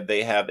saying that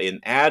they have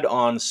an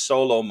add-on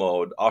solo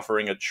mode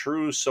offering a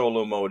true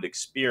solo mode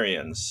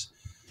experience.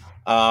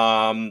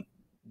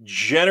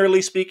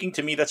 Generally speaking,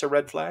 to me, that's a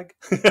red flag,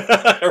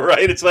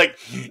 right? It's like,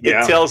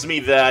 it tells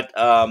me that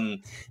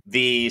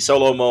the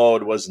solo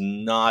mode was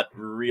not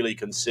really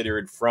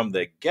considered from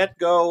the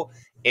get-go.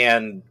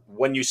 And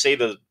when you say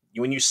the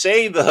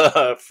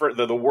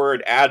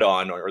word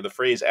add-on or the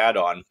phrase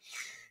add-on,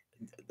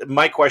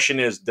 my question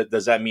is,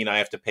 does that mean I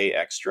have to pay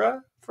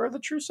extra for the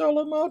true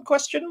solo mode? ?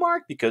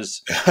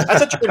 Because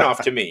that's a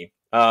turn-off to me.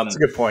 That's a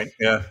good point.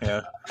 Yeah.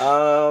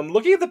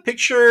 Looking at the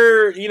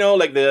picture,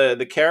 like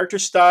the character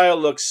style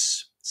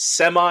looks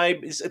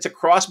it's a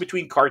cross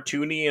between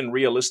cartoony and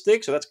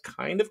realistic, so that's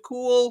kind of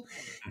cool.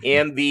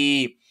 And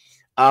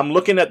I'm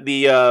looking at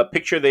the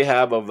picture they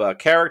have of a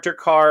character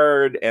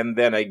card, and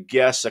then I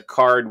guess a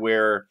card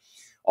where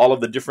all of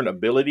the different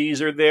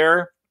abilities are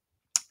there.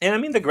 And I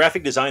mean, the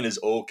graphic design is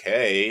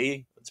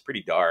okay. It's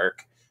pretty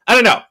dark. I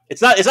don't know.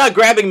 It's not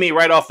grabbing me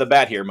right off the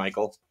bat here,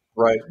 Michael.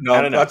 Right. No,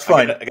 I don't know. That's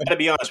fine. I got to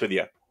be honest with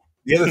you.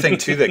 The other thing,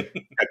 too, that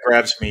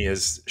grabs me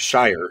is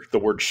Shire, the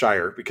word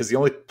Shire, because the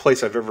only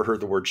place I've ever heard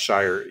the word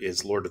Shire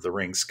is Lord of the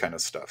Rings kind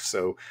of stuff.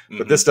 So,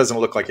 but this doesn't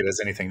look like it has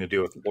anything to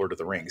do with Lord of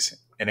the Rings.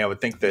 And I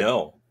would think that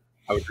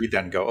I would read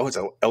that and go, oh, it's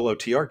a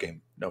LOTR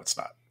game. No, it's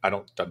not. I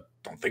don't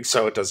think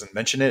so. It doesn't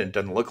mention it. It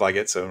doesn't look like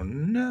it. So,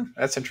 no,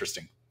 that's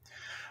interesting.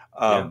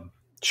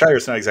 Shire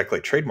is not exactly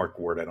a trademark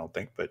word, I don't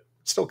think, but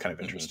still kind of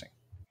interesting.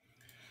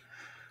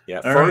 Yeah,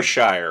 for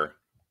Shire.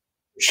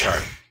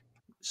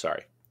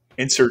 Sorry.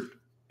 Insert,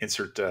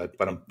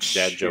 but I'm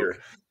dad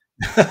joke.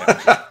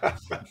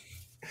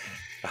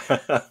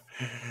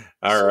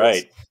 All So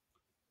right.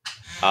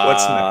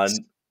 What's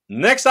next?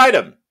 Next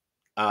item.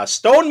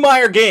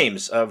 Stonemaier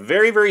Games, a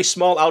very, very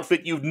small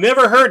outfit you've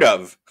never heard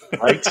of,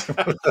 Right?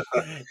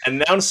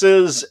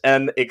 announces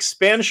an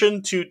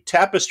expansion to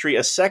Tapestry,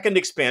 a second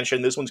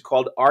expansion. This one's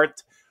called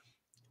Art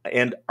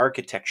and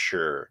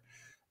Architecture.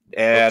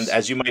 And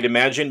as you might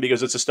imagine,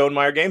 because it's a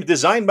Stonemaier game,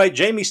 designed by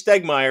Jamie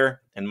Stegmaier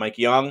and Mike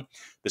Young,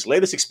 this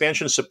latest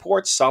expansion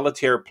supports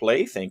solitaire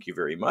play, thank you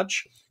very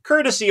much,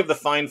 courtesy of the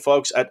fine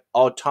folks at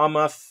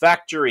Automa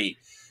Factory,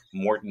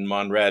 Morton,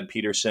 Monrad,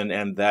 Peterson,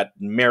 and that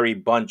merry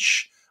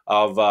bunch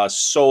of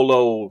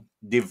solo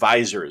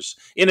devisers.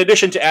 In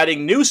addition to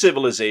adding new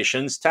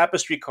civilizations,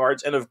 tapestry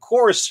cards, and of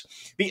course,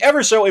 the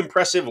ever so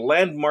impressive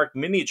landmark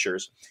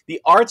miniatures,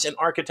 the Arts and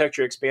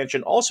Architecture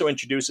expansion also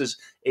introduces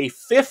a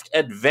 5th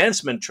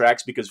advancement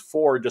tracks because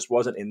 4 just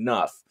wasn't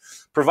enough,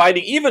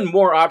 providing even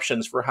more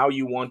options for how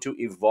you want to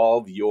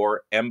evolve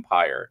your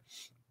empire.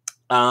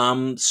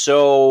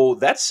 So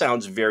that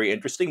sounds very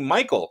interesting.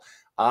 Michael,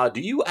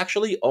 do you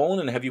actually own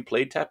and have you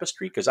played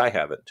Tapestry? Because I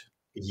haven't.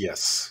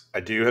 Yes, I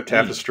do have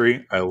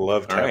Tapestry. I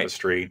love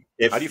Tapestry.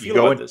 How do you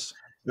feel about this?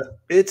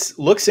 It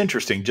looks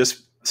interesting.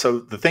 Just so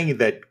the thing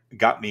that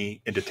got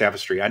me into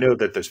Tapestry, I know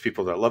that there's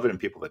people that love it and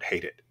people that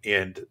hate it.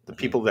 And the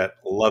people that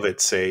love it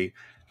say,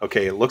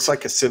 okay, it looks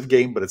like a Civ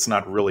game, but it's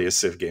not really a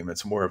Civ game.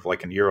 It's more of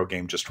like an Euro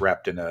game just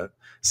wrapped in a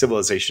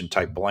civilization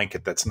type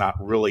blanket that's not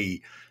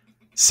really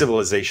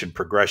civilization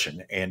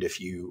progression. And if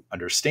you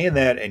understand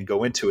that and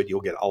go into it,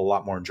 you'll get a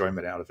lot more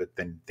enjoyment out of it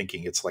than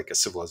thinking it's like a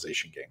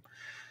civilization game.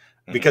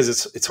 Because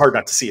it's hard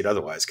not to see it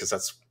otherwise, because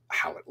that's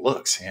how it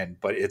looks,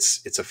 but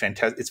it's a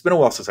fantastic. It's been a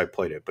while since I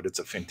played it, but it's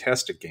a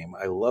fantastic game.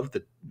 I love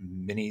the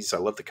minis. I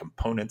love the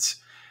components,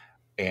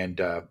 and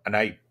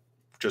I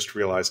just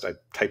realized I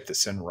typed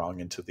this in wrong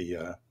into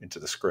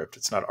the script.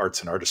 It's not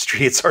arts and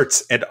artistry; it's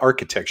arts and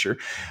architecture.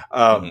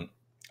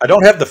 I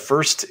don't have the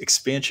first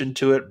expansion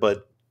to it,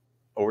 but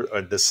or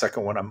the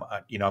second one, I'm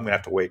gonna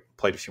have to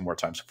play it a few more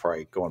times before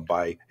I go and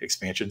buy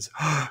expansions.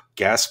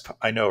 Gasp!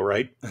 I know,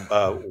 right?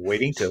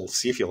 Waiting to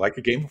see if you like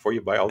a game before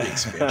you buy all the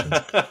expansions.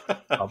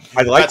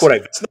 I like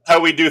that's not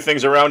how we do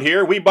things around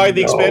here. We buy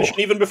the expansion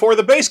even before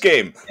the base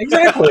game.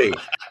 Exactly.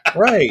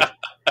 Right.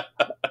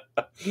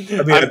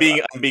 I'm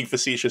being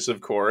facetious,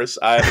 of course.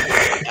 I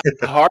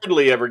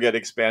hardly ever get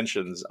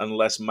expansions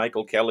unless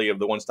Michael Kelly of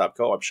the One Stop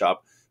Co-op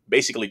Shop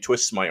basically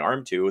twists my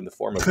arm to in the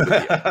form of a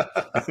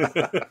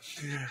video.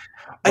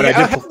 I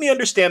help me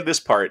understand this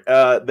part,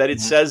 that it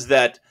says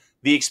that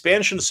the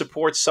expansion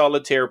supports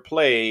solitaire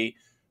play.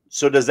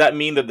 So does that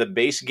mean that the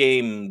base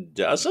game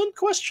doesn't? ?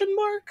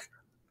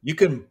 You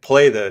can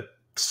play the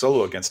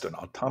solo against an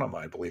Automa,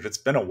 I believe. It's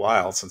been a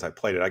while since I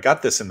played it. I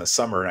got this in the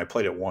summer and I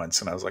played it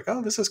once and I was like,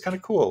 oh, this is kind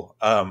of cool.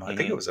 I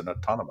think it was an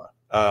Automa.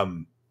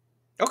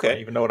 Okay. I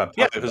don't even know what I'm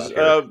talking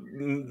about.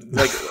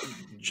 Like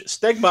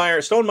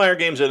Stonemaier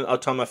Games and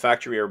Automa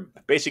Factory are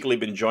basically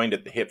been joined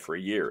at the hip for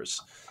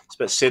years.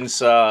 Since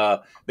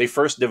they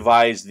first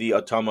devised the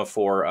Automa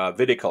for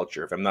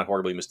viticulture, if I'm not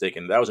horribly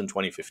mistaken. That was in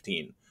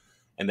 2015.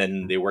 And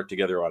then they worked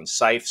together on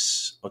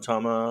Scythe's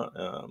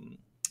Automa.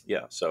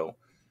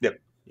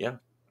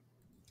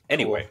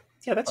 Anyway, cool.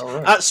 Yeah, that's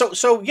all right.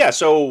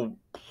 So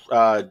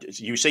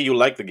you say you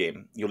like the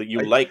game.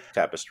 You like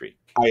Tapestry.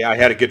 I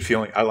had a good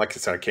feeling. Like I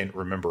said, I can't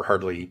remember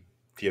hardly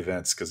the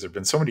events because there've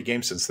been so many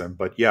games since then.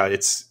 But yeah,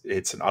 it's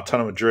an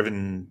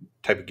Automa-driven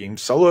type of game.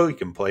 Solo, you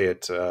can play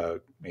it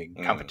in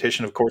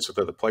competition, of course, with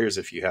other players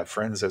if you have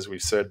friends, as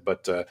we've said.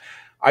 But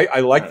I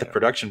like the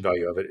production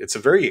value of it. It's a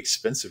very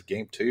expensive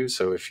game too.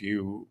 So if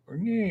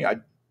I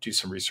do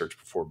some research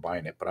before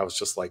buying it, but I was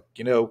just like,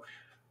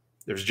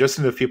 there's just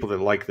enough people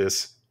that like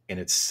this, and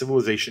it's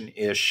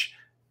Civilization-ish,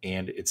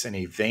 and it's in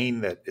a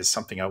vein that is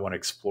something I want to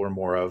explore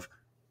more of.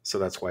 So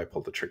that's why I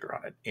pulled the trigger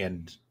on it.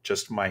 And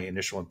just my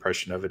initial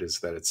impression of it is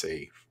that it's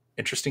a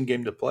interesting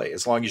game to play,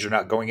 as long as you're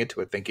not going into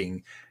it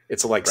thinking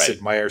it's like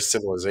Sid Meier's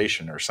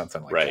Civilization or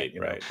something like that.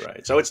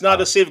 Right. So it's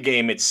not a Civ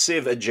game; it's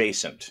Civ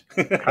adjacent.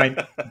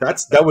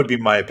 That would be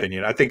my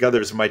opinion. I think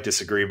others might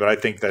disagree, but I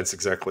think that's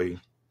exactly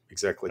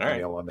the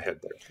nail on the head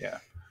there. Yeah.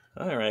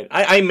 All right.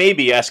 I may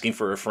be asking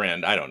for a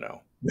friend. I don't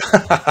know.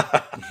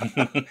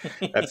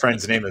 That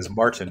friend's name is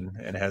Martin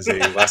and has a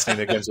last name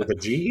that begins with a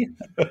G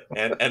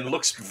and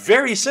looks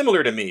very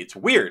similar to me. It's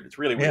weird. It's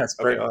really weird. Yeah, it's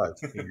very odd.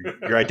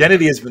 Your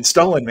identity has been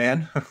stolen,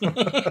 man.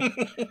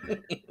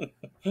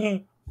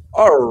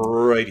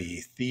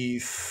 Alrighty, the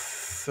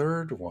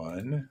third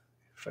one,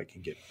 if I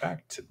can get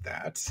back to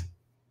that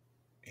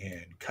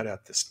and cut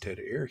out this dead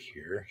air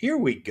here. Here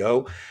we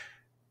go.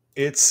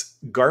 It's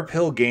Garp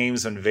Hill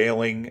Games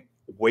unveiling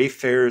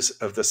Wayfarers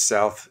of the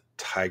South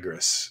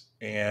Tigris.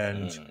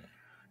 And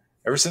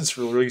ever since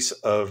the release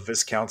of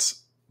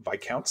Viscounts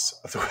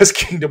of the West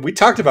Kingdom, we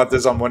talked about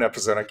this on one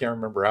episode. I can't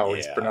remember how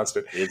he's pronounced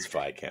it. It's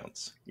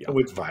Viscounts. Yeah.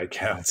 With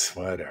Viscounts,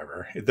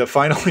 whatever. The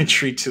final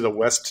entry to the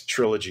West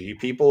trilogy.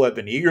 People have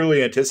been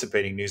eagerly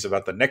anticipating news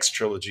about the next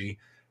trilogy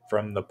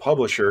from the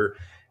publisher,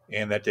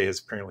 and that day has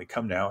apparently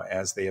come now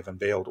as they have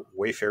unveiled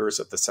Wayfarers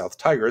of the South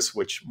Tigris,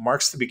 which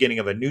marks the beginning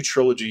of a new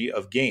trilogy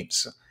of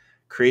games.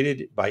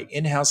 Created by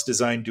in-house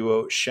design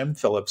duo Shem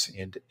Phillips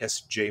and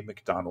S.J.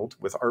 McDonald,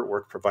 with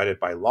artwork provided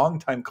by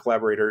longtime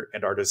collaborator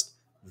and artist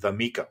The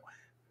Miko.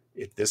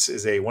 This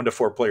is a 1 to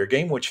 4 player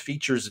game which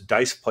features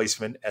dice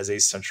placement as a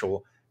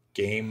central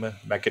game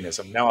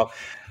mechanism. Now,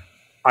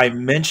 I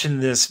mention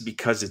this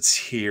because it's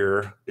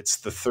here. It's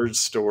the third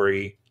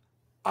story.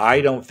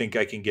 I don't think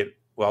I can get...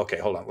 Well, okay,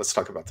 hold on. Let's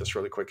talk about this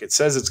really quick. It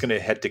says it's going to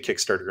head to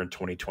Kickstarter in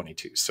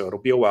 2022, so it'll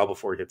be a while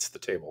before it hits the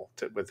table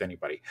with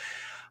anybody.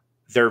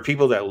 There are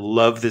people that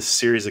love this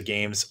series of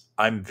games.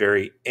 I'm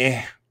very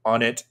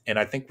on it, and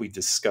I think we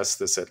discussed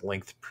this at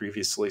length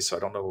previously, so I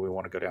don't know if we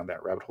want to go down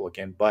that rabbit hole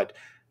again. But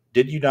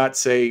did you not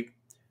say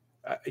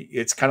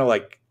it's kind of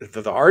like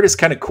the art is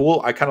kind of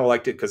cool? I kind of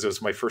liked it because it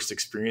was my first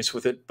experience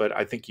with it, but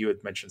I think you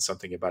had mentioned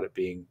something about it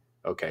being,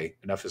 okay,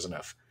 enough is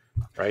enough,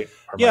 right?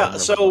 Yeah,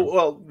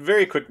 so,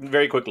 very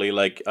quickly,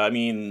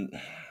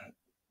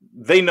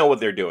 they know what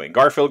they're doing.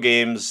 Garp Hill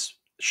Games,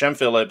 Shem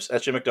Phillips,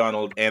 S.J.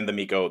 McDonald, and the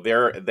Miko,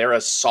 they're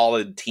a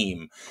solid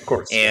team. Of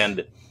course.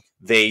 And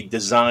they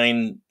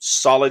design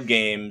solid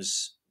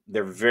games.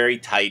 They're very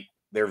tight.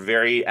 They're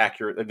very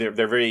accurate. They're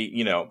very,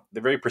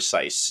 they're very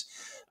precise.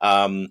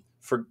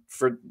 For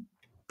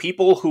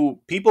people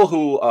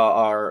who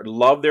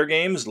love their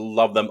games,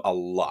 love them a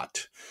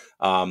lot.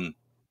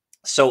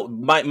 So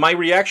my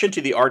reaction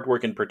to the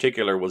artwork in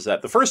particular was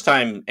that the first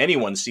time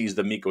anyone sees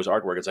the Miko's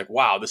artwork, it's like,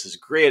 wow, this is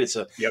great. It's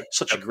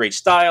such a great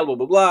style, blah,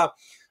 blah, blah.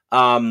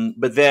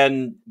 But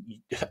then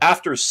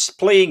after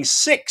playing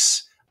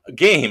 6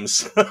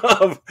 games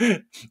of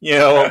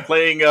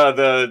playing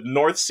the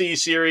North Sea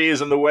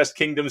series and the West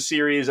Kingdom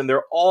series, and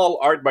they're all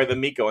art by the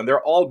Miko, and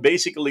they're all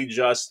basically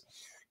just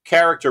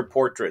character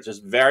portraits,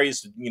 just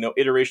various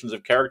iterations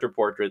of character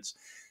portraits.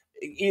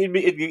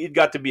 It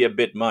got to be a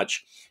bit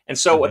much. And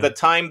so at the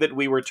time that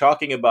we were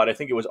talking about, I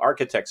think it was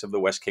Architects of the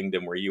West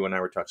Kingdom, where you and I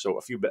were talking, so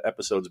a few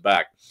episodes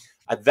back,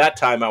 at that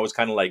time I was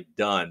kind of like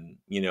done,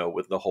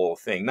 with the whole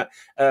thing.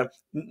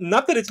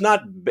 Not that it's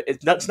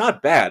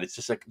not bad. It's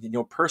just like,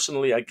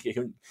 personally,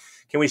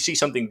 can we see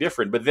something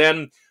different? But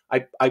then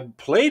I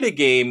played a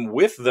game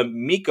with the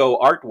Miko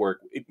artwork,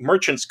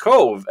 Merchant's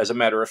Cove, as a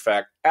matter of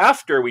fact,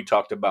 after we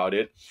talked about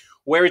it,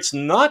 where it's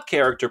not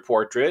character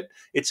portrait.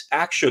 It's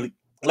actually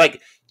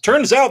like,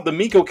 turns out the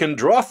Miko can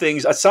draw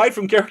things aside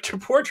from character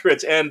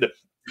portraits, and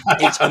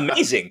it's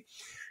amazing.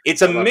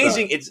 It's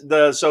amazing.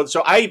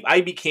 So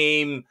I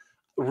became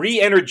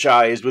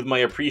re-energized with my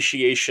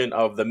appreciation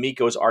of the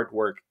Miko's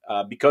artwork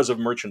because of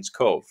Merchant's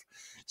Cove.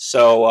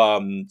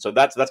 So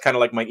that's kind of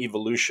like my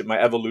evolution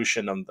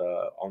on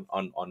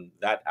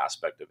that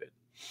aspect of it.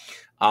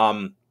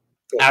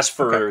 As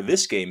for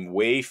this game,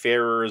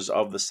 Wayfarers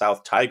of the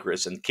South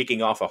Tigris, and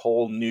kicking off a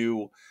whole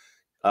new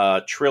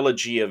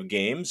trilogy of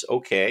games.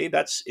 Okay,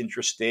 that's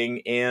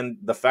interesting. And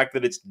the fact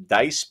that it's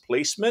dice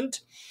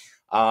placement,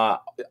 I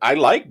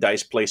like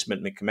dice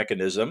placement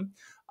mechanism.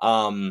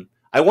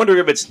 I wonder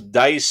if it's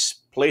dice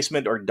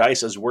placement or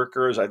dice as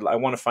workers. I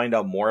want to find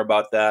out more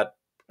about that.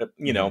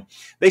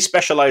 They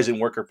specialize in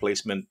worker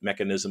placement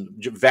mechanisms,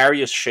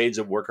 various shades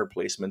of worker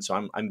placement.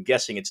 So I'm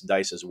guessing it's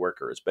dice as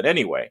workers. But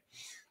anyway,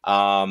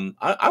 I'm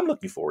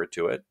looking forward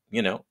to it.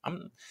 Yeah.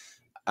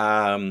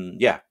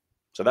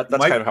 So that's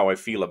kind of how I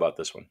feel about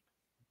this one.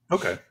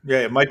 Okay. Yeah,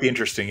 it might be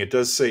interesting. It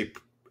does say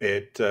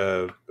it,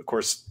 of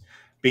course,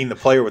 being the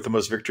player with the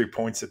most victory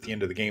points at the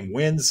end of the game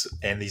wins.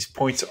 And these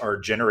points are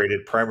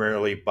generated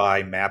primarily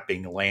by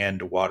mapping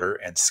land, water,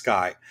 and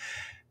sky.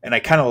 And I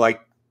kind of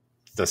like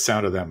the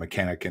sound of that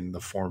mechanic in the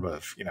form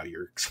of,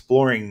 you're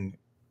exploring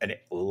a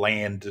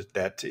land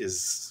that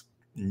is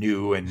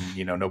new and,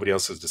 nobody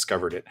else has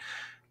discovered it.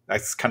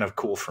 That's kind of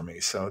cool for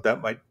me. So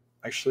that might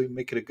actually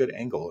make it a good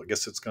angle. I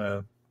guess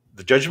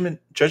the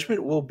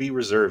judgment will be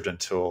reserved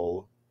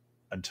until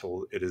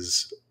it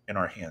is in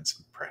our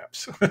hands,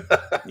 perhaps.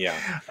 Yeah.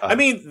 I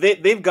mean,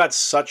 they've got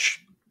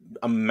such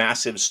a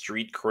massive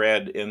street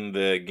cred in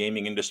the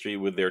gaming industry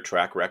with their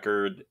track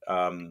record.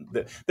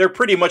 They're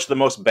pretty much the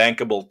most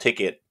bankable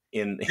ticket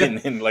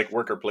in like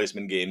worker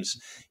placement games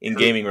in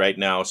gaming right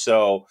now.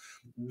 So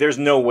there's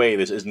no way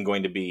this isn't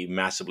going to be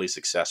massively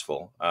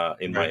successful,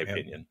 in my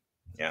opinion.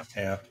 Yeah.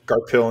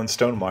 Garphill and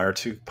Stonemaier,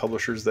 two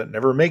publishers that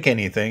never make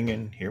anything,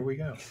 and here we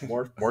go.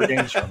 More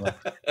games from them.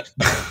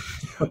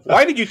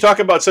 Why did you talk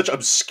about such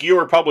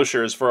obscure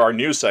publishers for our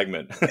news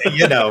segment?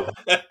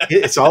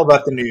 It's all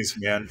about the news,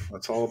 man.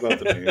 It's all about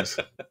the news.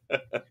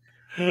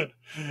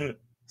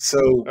 So,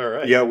 all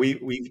right. Yeah,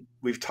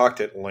 we've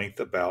talked at length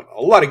about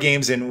a lot of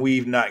games, and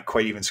we've not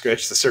quite even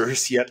scratched the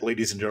surface yet,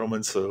 ladies and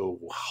gentlemen. So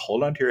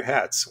hold on to your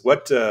hats.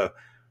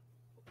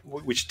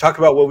 We should talk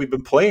about what we've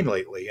been playing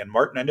lately. And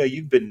Martin, I know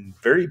you've been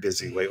very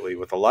busy lately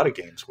with a lot of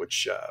games,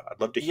 which I'd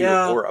love to hear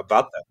more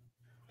about that.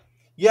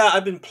 Yeah,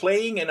 I've been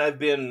playing, and I've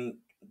been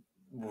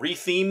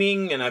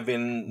retheming, and I've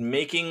been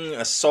making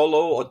a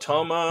solo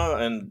Automa,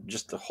 and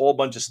just a whole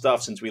bunch of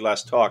stuff since we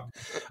last talked.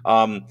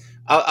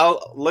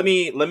 Let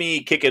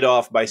me kick it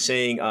off by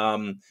saying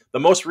the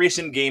most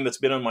recent game that's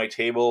been on my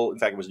table, in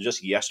fact, it was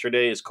just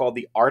yesterday, is called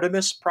the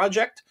Artemis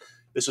Project.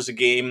 This was a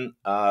game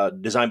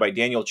designed by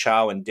Daniel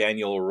Chow and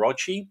Daniel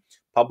Rocci,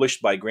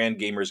 published by Grand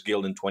Gamers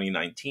Guild in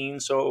 2019,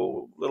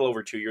 so a little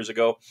over 2 years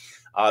ago.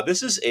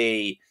 This is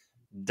a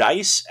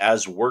dice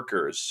as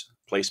workers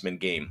placement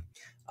game.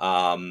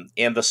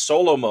 And the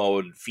solo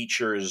mode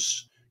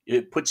features,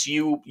 it puts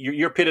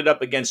you're pitted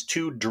up against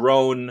two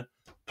drone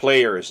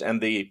players,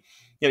 and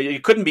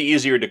it couldn't be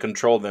easier to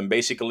control them.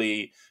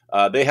 Basically,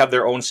 they have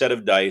their own set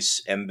of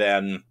dice, and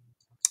then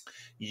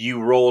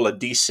you roll a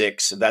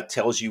d6 that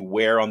tells you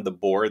where on the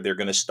board they're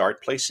going to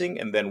start placing,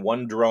 and then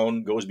one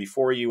drone goes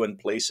before you and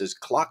places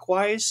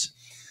clockwise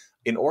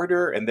in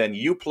order, and then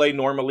you play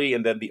normally,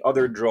 and then the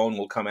other drone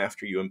will come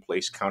after you and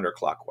place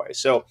counterclockwise.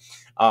 So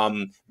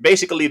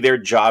basically their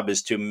job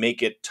is to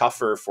make it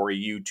tougher for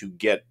you to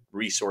get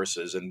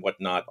resources and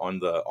whatnot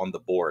on the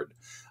board.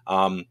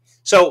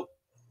 So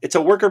it's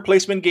a worker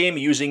placement game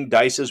using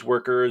dice as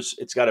workers.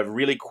 It's got a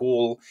really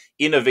cool,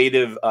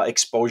 innovative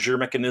exposure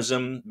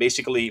mechanism.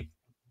 Basically,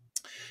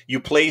 you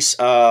place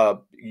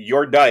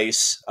your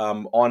dice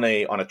on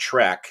a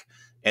track,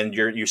 and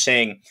you're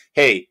saying,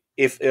 hey,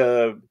 if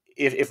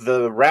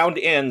the round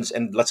ends,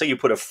 and let's say you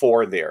put a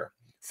 4 there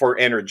for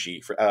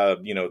energy, for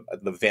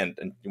the vent,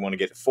 and you want to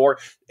get 4.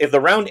 If the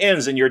round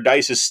ends and your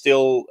dice is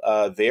still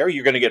there,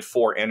 you're going to get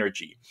 4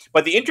 energy.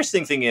 But the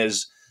interesting thing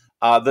is,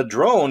 the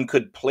drone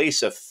could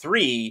place a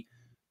 3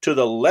 to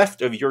the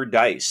left of your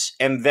dice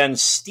and then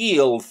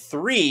steal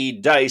 3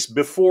 dice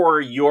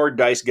before your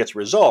dice gets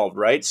resolved,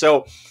 right?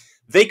 So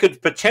they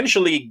could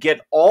potentially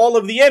get all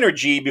of the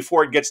energy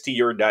before it gets to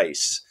your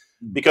dice.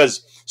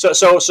 because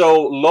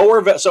so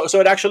lower so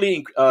it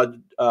actually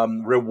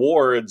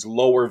rewards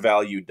lower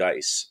value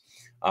dice,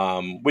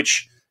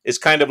 which is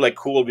kind of like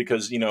cool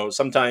because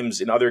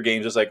sometimes in other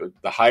games it's like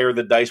the higher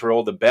the dice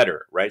roll the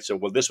better, right? So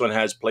this one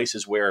has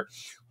places where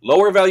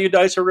lower value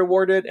dice are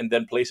rewarded and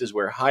then places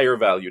where higher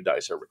value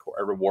dice are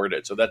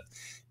rewarded, so that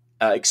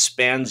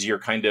expands your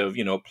kind of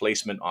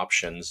placement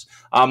options.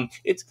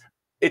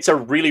 It's a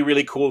really,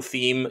 really cool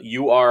theme.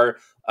 You are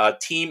a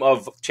team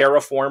of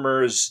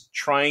terraformers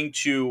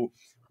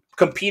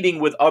competing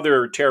with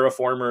other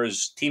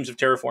teams of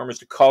terraformers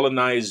to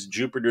colonize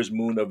Jupiter's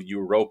moon of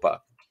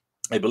Europa.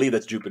 I believe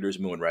that's Jupiter's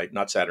moon, right?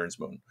 Not Saturn's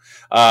moon.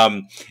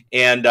 And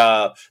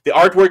the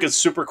artwork is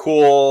super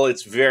cool.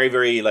 It's very,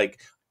 very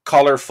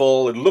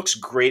colorful. It looks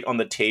great on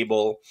the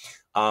table.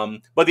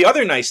 But the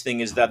other nice thing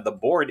is that the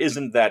board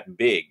isn't that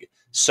big.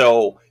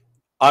 So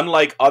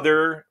unlike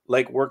other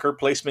worker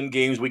placement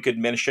games we could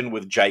mention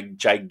with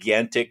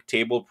gigantic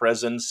table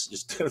presence,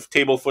 just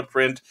table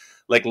footprint,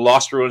 like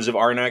Lost Ruins of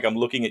Arnak, I'm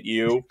looking at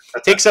you.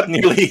 It takes up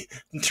nearly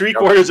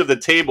 3/4 of the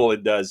table,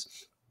 it does.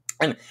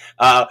 And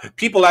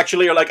people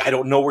actually are like, I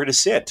don't know where to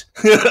sit,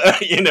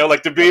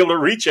 to be able to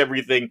reach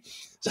everything.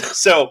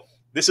 So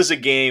this is a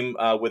game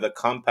with a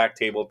compact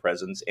table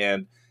presence,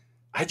 and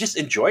I just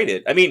enjoyed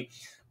it. I mean,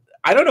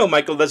 I don't know,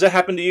 Michael, does that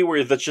happen to you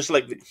where that's just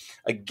like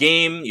a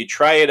game, you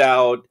try it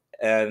out,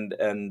 and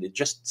it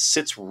just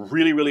sits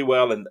really, really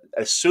well, and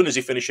as soon as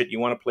you finish it, you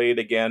want to play it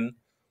again?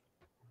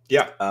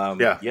 Yeah.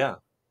 Yeah.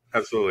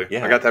 Absolutely.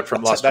 Yeah. I got that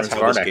from Lost Ruins of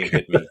Arnak. This game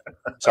hit me.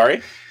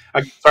 Sorry?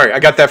 I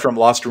got that from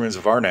Lost Ruins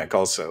of Arnak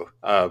also.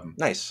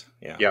 Nice.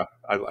 Yeah,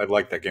 I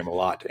like that game a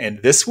lot.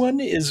 And this one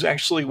is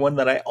actually one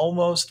that I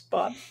almost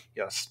bought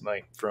last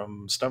night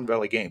from Stone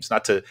Valley Games.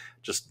 Not to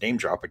just name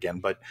drop again,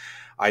 but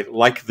I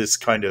like this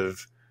kind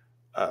of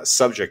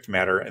subject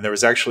matter. And there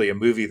was actually a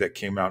movie that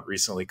came out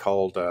recently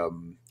called,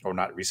 or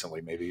not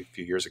recently, maybe a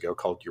few years ago,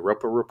 called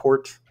Europa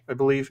Report, I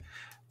believe.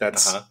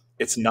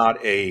 It's not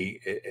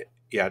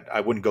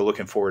I wouldn't go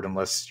looking for it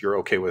unless you're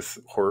okay with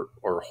horror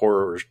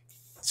or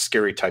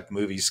scary type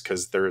movies,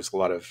 because there's a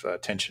lot of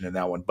tension in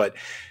that one. But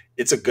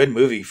it's a good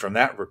movie from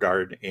that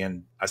regard.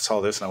 And I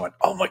saw this and I went,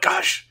 oh my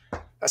gosh,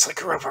 that's like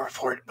Europa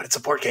Report, but it's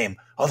a board game.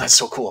 Oh, that's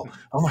so cool.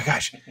 Oh my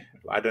gosh.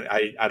 I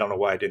don't know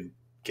why I didn't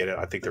get it.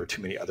 I think there were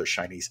too many other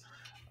shinies.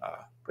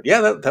 But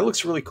yeah, that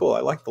looks really cool. I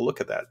like the look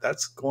of that.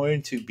 That's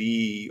going to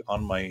be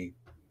on my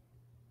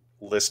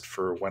list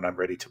for when I'm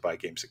ready to buy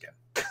games again.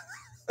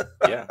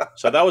 Yeah.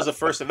 So that was the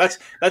first.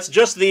 That's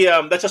just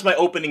my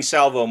opening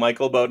salvo,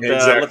 Michael. But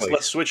exactly.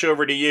 Let's switch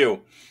over to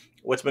you.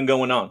 What's been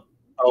going on?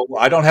 Oh,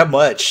 I don't have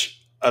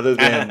much other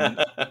than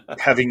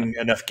having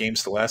enough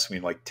games to last me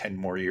like 10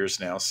 more years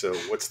now. So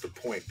what's the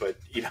point? But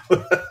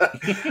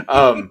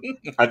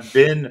I've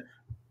been,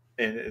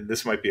 and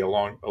this might be a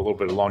little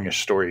bit of a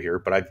longish story here,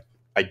 but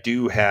I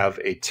do have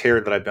a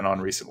tear that I've been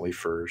on recently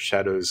for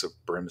Shadows of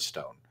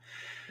Brimstone,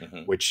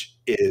 which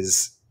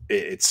is,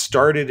 it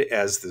started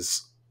as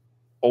this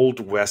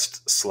Old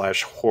West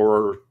 /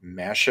 horror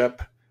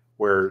mashup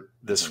where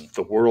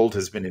the world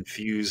has been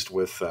infused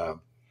with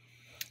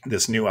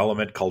this new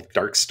element called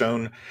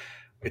Darkstone.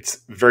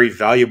 It's very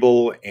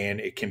valuable and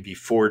it can be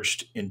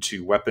forged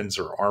into weapons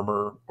or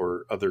armor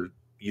or other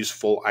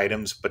useful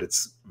items, but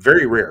it's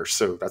very rare,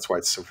 so that's why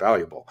it's so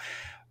valuable.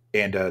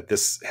 And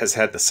this has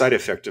had the side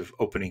effect of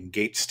opening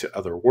gates to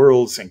other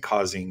worlds and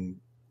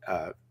causing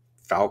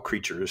foul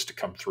creatures to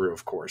come through,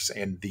 of course.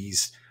 And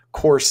these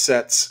core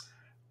sets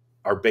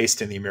are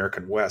based in the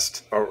American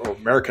West or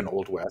American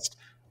Old West.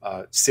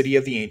 City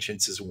of the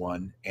Ancients is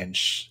one, and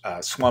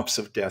Swamps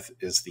of Death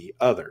is the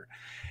other.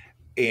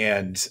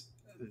 And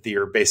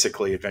they're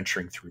basically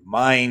adventuring through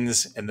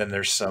mines, and then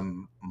there's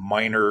some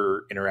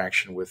minor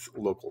interaction with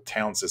local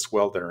towns as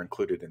well that are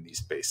included in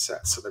these base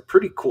sets. So they're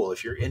pretty cool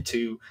if you're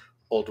into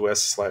Old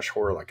West /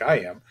 horror like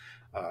I am.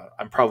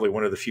 I'm probably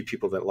one of the few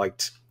people that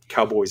liked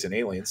Cowboys and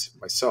Aliens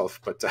myself,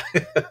 but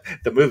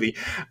the movie.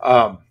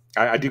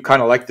 I do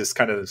kind of like this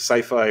kind of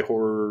sci-fi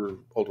horror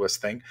Old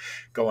West thing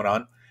going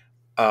on.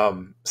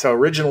 So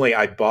originally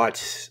I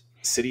bought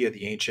City of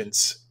the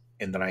Ancients,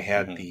 and then I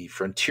had the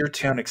Frontier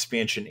Town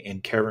expansion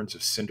and Caverns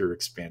of Cinder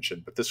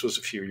expansion. But this was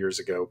a few years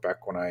ago,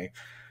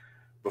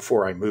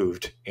 before I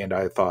moved, and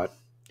I thought,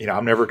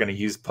 I'm never going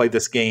to play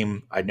this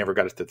game. I never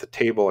got it to the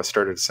table. I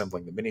started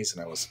assembling the minis,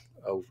 and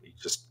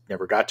just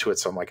never got to it.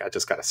 So I'm like, I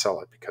just got to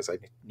sell it because I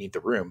need the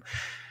room.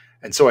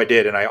 And so I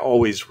did, and I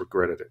always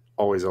regretted it.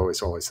 Always,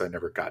 always, always. I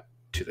never got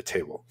to the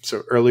table.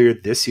 So earlier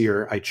this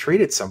year, I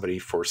traded somebody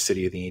for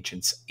City of the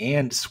Ancients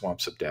and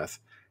Swamps of Death,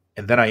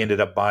 and then I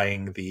ended up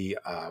buying the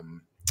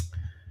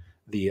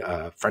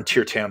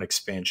Frontier Town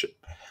expansion.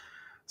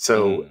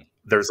 So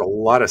there's a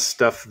lot of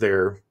stuff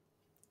there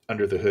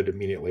under the hood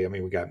immediately. I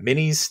mean, we got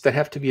minis that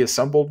have to be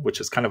assembled,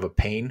 which is kind of a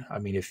pain. I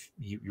mean, if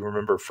you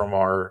remember from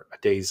our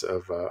days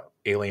of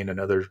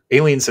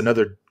Aliens,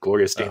 Another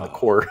Glorious Day in the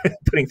Core,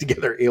 putting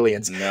together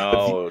Aliens.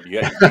 No, you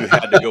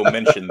had to go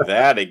mention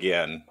that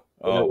again.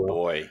 Oh,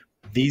 boy.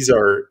 These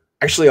are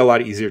actually a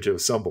lot easier to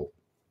assemble.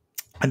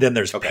 And then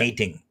there's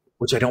painting,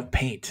 which I don't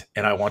paint,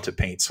 and I want to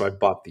paint. So I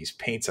bought these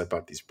paints, I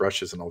bought these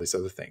brushes, and all these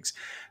other things.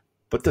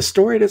 But the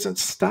story doesn't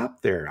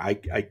stop there.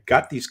 I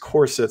got these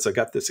core sets. I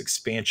got this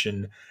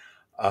expansion.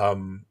 What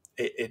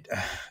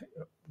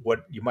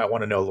you might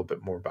want to know a little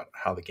bit more about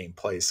how the game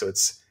plays. So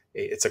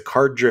it's a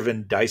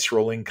card-driven,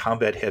 dice-rolling,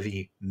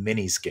 combat-heavy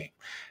minis game.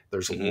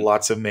 There's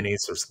lots of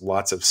minis. There's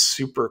lots of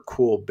super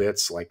cool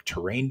bits like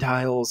terrain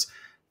tiles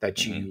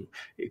that you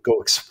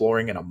go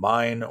exploring in a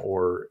mine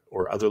or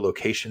other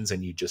locations,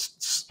 and you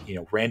just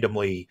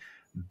randomly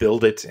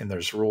build it. And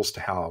there's rules to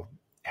how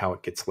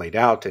it gets laid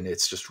out, and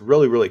it's just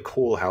really, really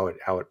cool how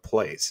it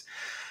plays.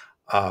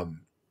 I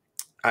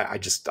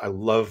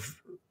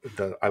love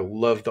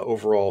the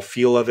overall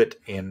feel of it,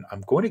 and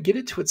I'm going to get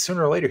into it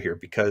sooner or later here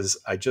because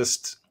I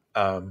just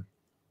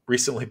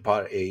recently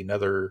bought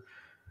another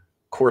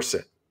core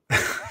set.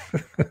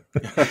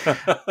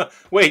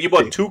 Wait, you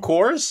bought 2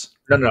 cores?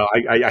 No.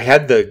 I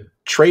had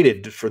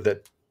traded for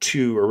the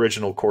 2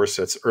 original core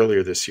sets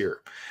earlier this year,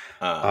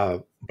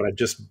 but I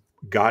just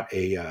got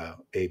a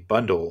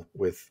bundle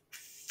with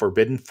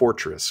Forbidden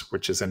Fortress,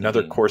 which is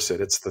another core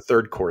set. It's the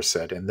 3rd core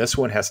set, and this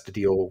one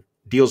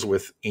deals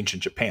with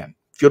ancient Japan,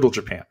 feudal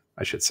Japan,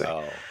 I should say.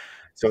 Oh.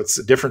 So it's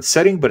a different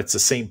setting, but it's the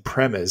same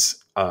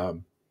premise.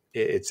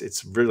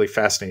 It's really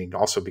fascinating,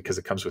 also because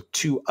it comes with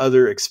 2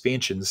 other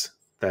expansions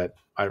that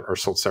are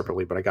sold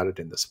separately, but I got it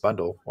in this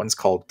bundle. One's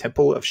called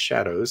Temple of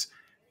Shadows,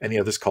 and the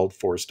other's called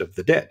Forest of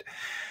the Dead.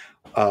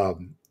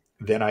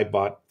 Then I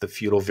bought the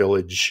Feudal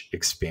Village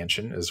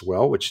expansion as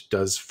well, which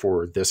does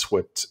for this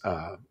what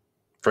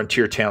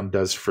Frontier Town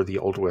does for the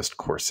Old West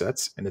core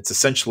sets. And it's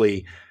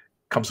essentially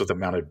comes with a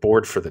mounted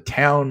board for the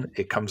town.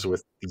 It comes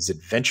with these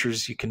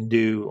adventures you can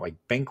do, like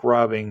bank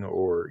robbing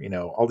or,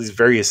 all these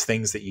various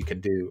things that you can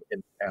do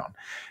in town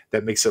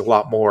that makes it a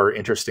lot more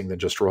interesting than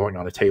just rolling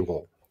on a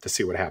table to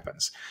see what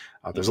happens.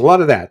 There's a lot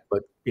of that,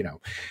 but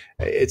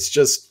it's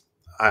just,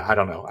 I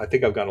don't know. I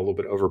think I've gone a little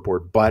bit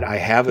overboard, but I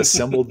have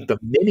assembled the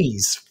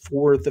minis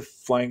for the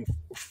Flying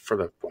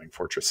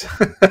Fortress.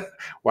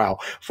 Wow.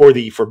 For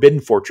the Forbidden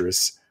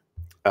Fortress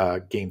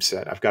game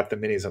set. I've got the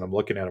minis and I'm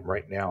looking at them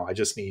right now. I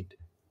just need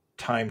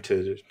time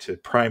to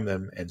prime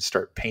them and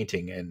start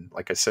painting. And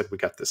like I said, we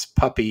got this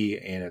puppy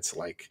and it's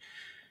like,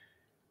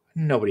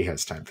 nobody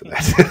has time for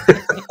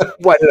that.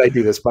 Why did I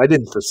do this? But I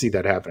didn't foresee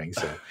that happening.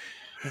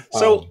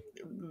 So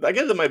I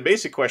guess my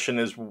basic question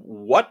is,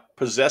 what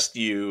possessed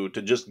you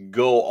to just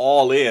go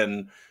all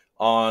in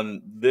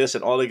on this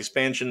and all the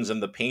expansions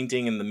and the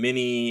painting and the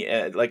mini?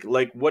 Like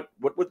what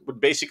would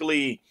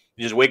basically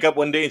you just wake up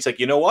one day and it's like,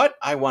 you know what?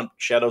 I want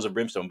Shadows of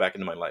Brimstone back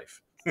into my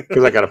life.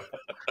 Because I got a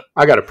problem.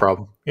 I got a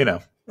problem.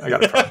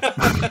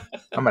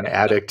 I'm an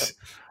addict.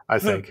 I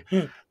think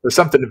there's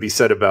something to be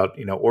said about,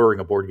 ordering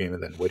a board game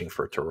and then waiting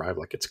for it to arrive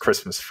like it's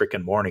Christmas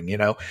freaking morning,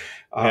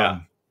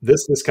 Yeah.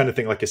 This kind of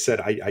thing, like I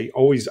said, I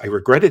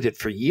regretted it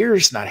for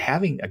years not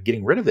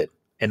getting rid of it.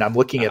 And I'm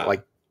looking at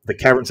like the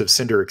Caverns of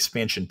Cinder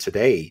expansion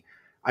today.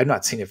 I've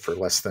not seen it for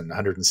less than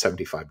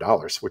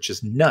 $175, which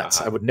is nuts.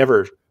 I would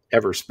never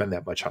ever spend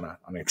that much on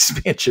an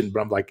expansion,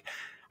 but I'm like,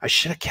 I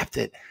should have kept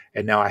it.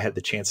 And now I had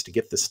the chance to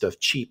get this stuff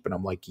cheap. And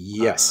I'm like,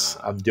 yes,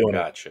 I'm doing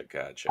it.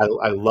 Gotcha.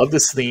 I love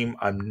this theme.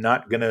 I'm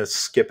not going to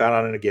skip out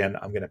on it again.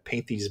 I'm going to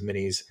paint these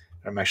minis.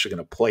 And I'm actually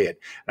going to play it.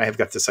 And I have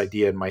got this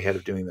idea in my head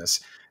of doing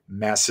this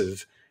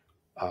massive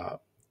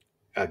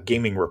a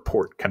gaming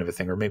report kind of a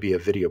thing, or maybe a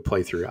video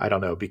playthrough. I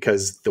don't know,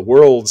 because the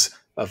worlds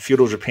of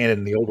feudal Japan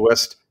and the Old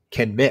West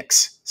can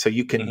mix. So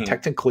you can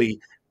technically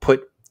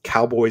put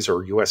cowboys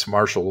or U.S.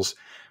 Marshals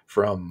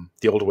from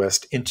the Old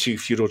West into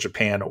feudal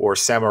Japan, or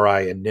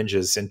samurai and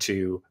ninjas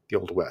into the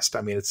Old West.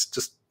 I mean, it's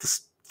just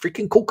this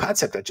freaking cool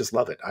concept. I just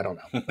love it. I don't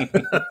know.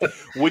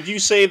 Would you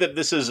say that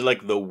this is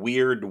like the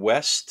Weird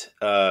West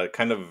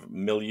kind of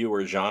milieu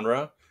or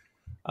genre?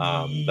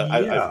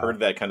 I've heard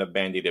that kind of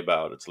bandied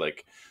about. It's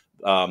like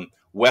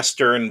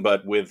Western,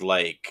 but with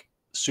like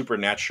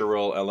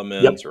supernatural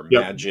elements or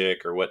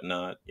magic or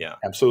whatnot. Yeah,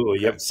 absolutely.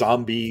 Okay. Yep,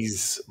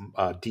 zombies,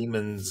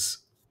 demons,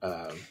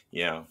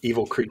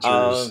 evil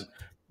creatures,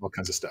 all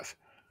kinds of stuff.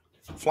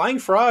 Flying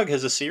Frog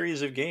has a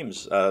series of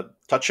games,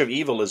 Touch of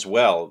Evil as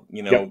well.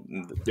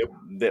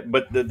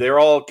 But they're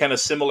all kind of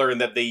similar in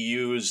that they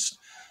use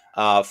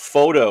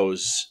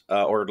photos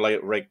or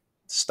like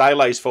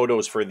stylized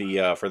photos for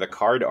the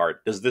card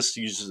art. Does this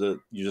use a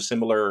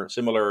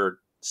similar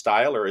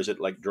style, or is it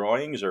like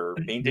drawings or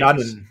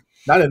paintings?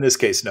 Not in this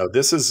case. No,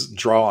 this is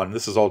drawn.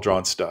 This is all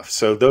drawn stuff.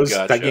 So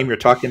that game you're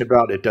talking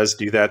about, it does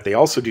do that. They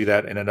also do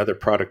that in another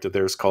product of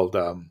theirs called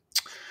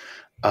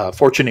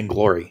Fortune and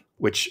Glory,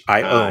 which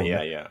I own.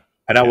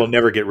 And I will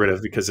never get rid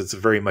of because it's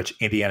very much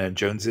Indiana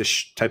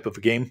Jones-ish type of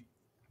a game.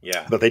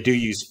 Yeah. But they do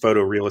use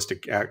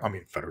photorealistic.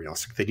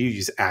 They do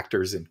use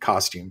actors in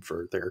costume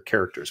for their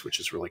characters, which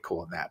is really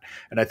cool in that.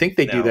 And I think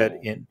they do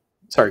that in.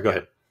 Sorry, go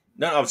ahead.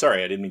 No, I'm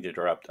sorry. I didn't mean to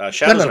interrupt.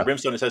 Shadows of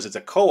Brimstone, it says it's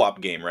a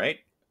co-op game, right?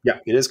 Yeah,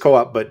 it is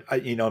co-op, but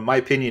in my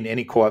opinion,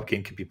 any co-op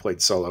game can be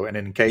played solo. And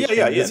in case,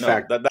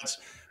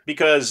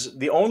 because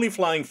the only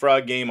Flying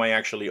Frog game I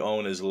actually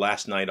own is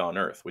Last Night on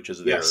Earth, which is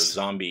their Yes.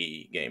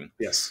 zombie game.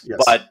 Yes, yes.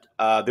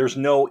 But there's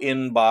no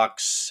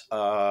in-box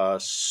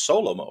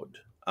solo mode,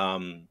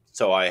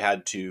 so I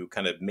had to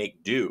kind of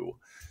make do.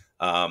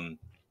 And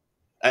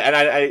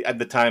I at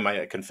the time,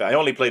 I confess, I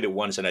only played it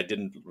once, and I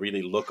didn't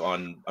really look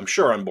on. I'm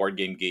sure on Board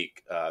Game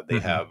Geek they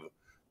have,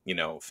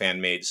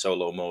 fan-made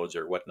solo modes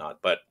or whatnot.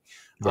 But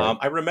Right.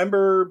 I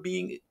remember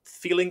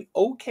feeling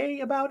okay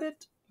about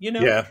it,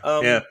 Yeah.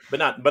 but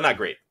not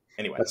great.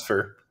 Anyway, That's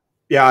fair.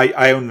 Yeah,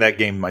 I owned that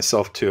game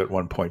myself too at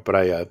one point, but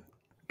I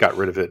got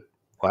rid of it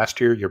last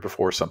year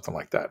before, something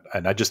like that,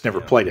 and I just never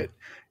played it.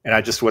 And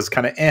I just was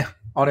kind of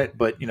on it,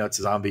 but it's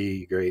a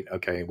zombie. Great,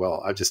 okay.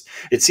 Well,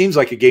 it seems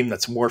like a game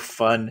that's more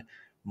fun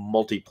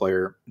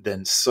multiplayer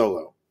than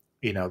solo.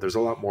 There's a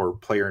lot more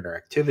player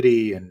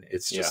interactivity, and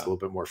it's just a little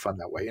bit more fun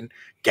that way. And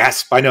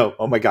gasp! I know.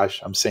 Oh my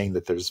gosh, I'm saying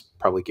that there's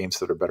probably games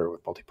that are better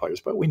with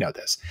multiplayers, but we know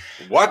this.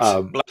 What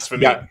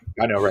blasphemy? Yeah,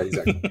 I know, right?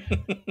 Exactly.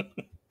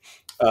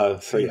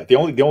 So yeah, the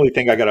only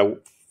thing I gotta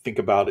think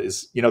about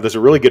is there's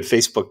a really good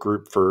Facebook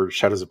group for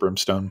Shadows of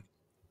Brimstone.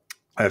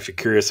 If you're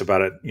curious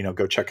about it,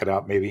 go check it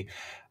out. Maybe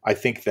I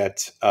think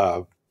that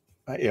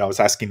I was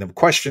asking them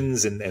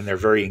questions, and they're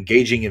very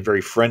engaging and very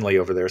friendly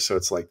over there. So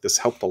it's like this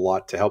helped a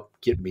lot to help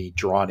get me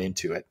drawn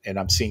into it. And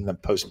I'm seeing them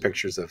post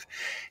pictures of,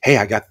 hey,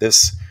 I got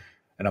this,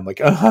 and I'm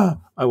like, I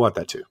want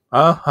that too.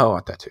 I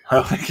want that too.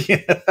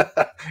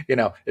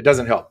 It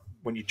doesn't help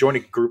when you join a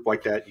group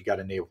like that. You got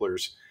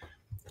enablers.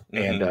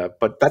 And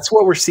but that's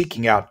what we're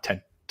seeking out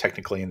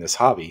technically in this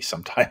hobby.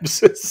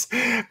 Sometimes it's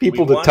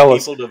people to tell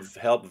us, people to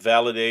help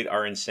validate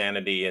our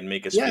insanity and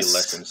make us feel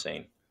less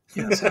insane.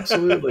 Yes,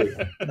 absolutely.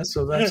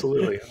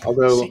 Absolutely.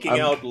 Although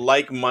seeking out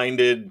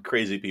like-minded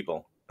crazy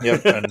people.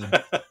 Yep,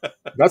 and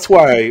that's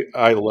why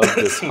I love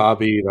this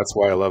hobby. That's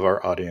why I love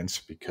our audience,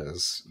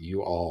 because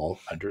you all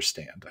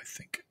understand, I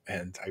think,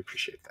 and I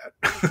appreciate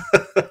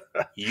that.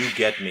 You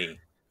get me.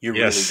 You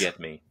really get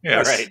me.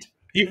 Yes. All right.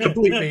 You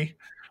complete me.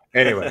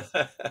 Anyway,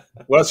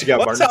 what else you got,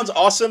 Martin? That sounds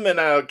awesome, and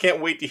I can't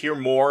wait to hear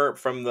more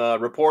from the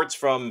reports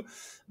from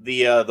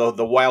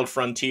the Wild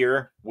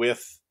Frontier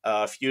with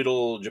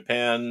feudal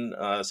Japan,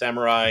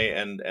 samurai,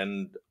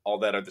 and all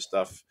that other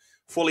stuff.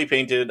 Fully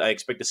painted. I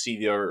expect to see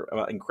your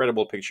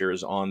incredible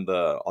pictures on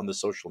the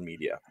social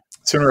media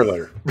sooner or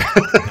later.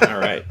 All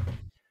right.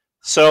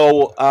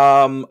 So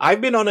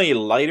I've been on a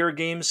lighter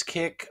games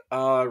kick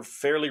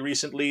fairly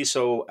recently.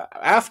 So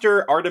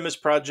after Artemis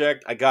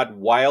Project, I got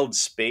Wild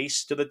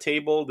Space to the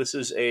table. This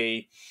is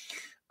a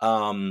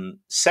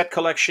set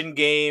collection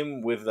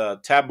game with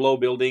tableau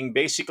building.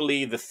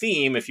 Basically, the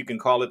theme, if you can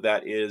call it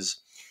that, is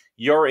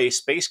you're a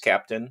space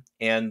captain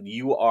and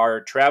you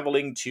are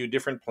traveling to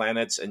different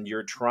planets, and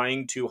you're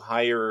trying to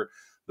hire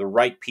the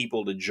right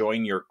people to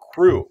join your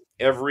crew.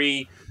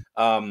 They're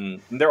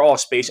all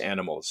space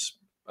animals.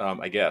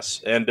 I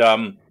guess. And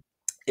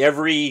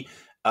every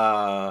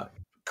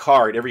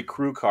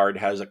crew card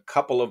has a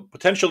couple of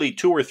potentially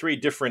 2 or 3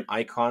 different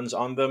icons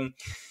on them.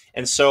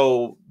 And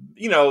so,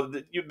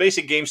 your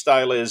basic game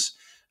style is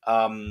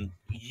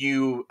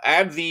you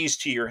add these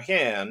to your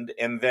hand,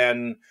 and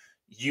then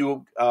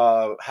you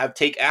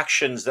take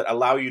actions that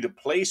allow you to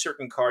play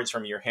certain cards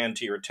from your hand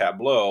to your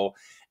tableau.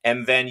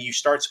 And then you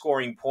start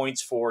scoring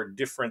points for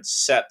different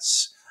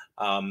sets.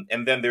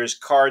 And then there's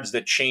cards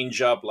that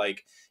change up,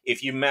 like,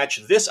 if you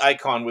match this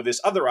icon with this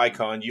other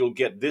icon, you'll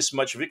get this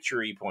much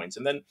victory points.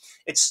 And then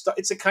it's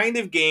a kind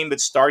of game that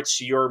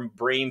starts your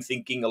brain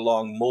thinking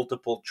along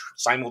multiple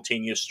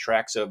simultaneous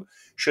tracks of,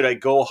 should I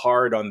go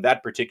hard on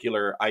that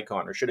particular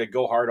icon, or should I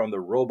go hard on the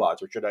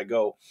robots, or should I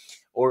go,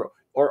 or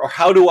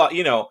how do I,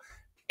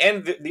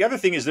 And the other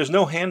thing is there's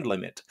no hand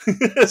limit.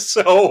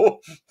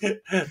 So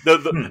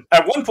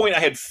at one point I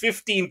had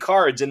 15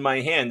 cards in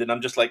my hand, and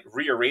I'm just like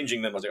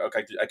rearranging them. I was like,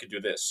 okay, I could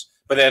do this.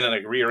 But then I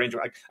rearrange.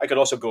 I could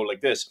also go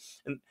like this.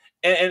 And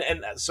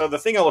so the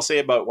thing I will say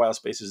about Wild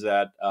Space is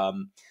that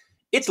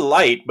it's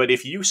light, but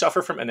if you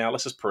suffer from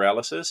analysis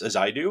paralysis, as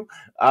I do,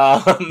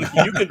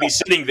 you could be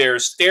sitting there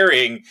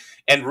staring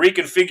and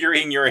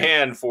reconfiguring your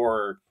hand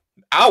for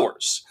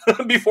hours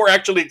before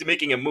actually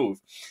making a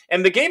move.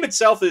 And the game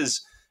itself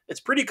it's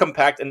pretty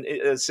compact and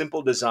a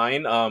simple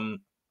design.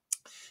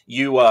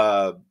 You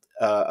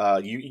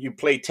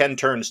play 10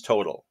 turns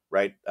total,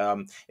 right?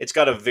 It's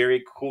got a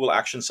very cool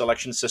action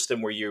selection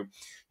system where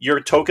your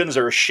tokens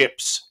are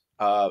ships,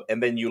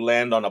 and then you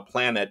land on a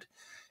planet,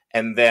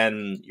 and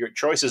then your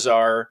choices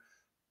are,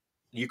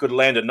 you could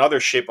land another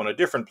ship on a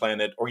different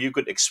planet, or you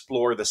could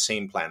explore the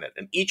same planet.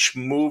 And each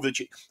move that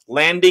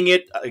landing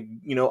it,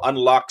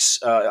 unlocks,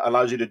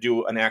 allows you to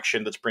do an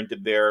action that's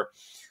printed there.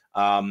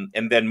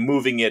 And then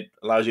moving it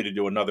allows you to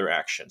do another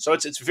action. So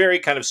it's very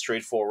kind of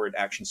straightforward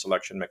action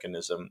selection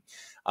mechanism.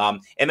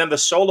 And then the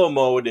solo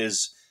mode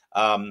is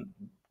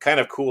kind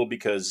of cool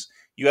because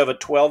you have a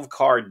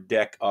 12-card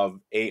deck of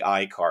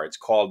AI cards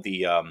called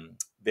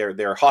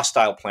they're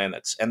hostile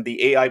planets, and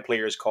the AI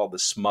player is called the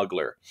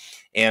Smuggler.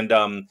 And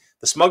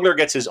the Smuggler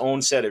gets his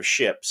own set of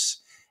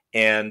ships.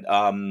 And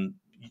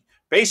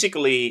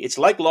basically, it's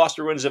like Lost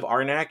Ruins of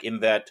Arnak in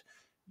that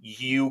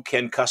you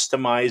can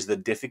customize the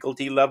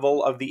difficulty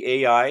level of the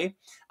AI.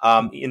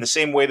 In the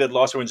same way that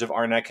Lost Ruins of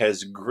Arnak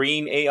has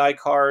green AI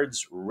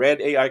cards, red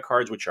AI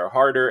cards, which are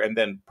harder, and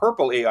then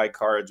purple AI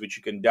cards, which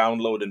you can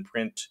download and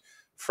print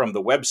from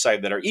the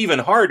website that are even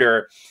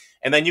harder.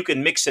 And then you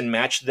can mix and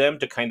match them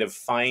to kind of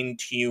fine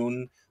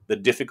tune the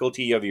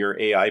difficulty of your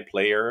AI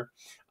player.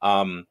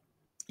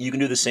 You can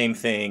do the same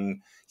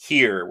thing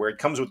here, where it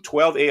comes with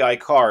 12 AI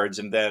cards,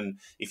 and then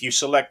if you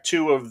select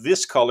 2 of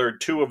this color,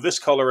 2 of this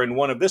color, and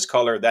 1 of this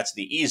color, that's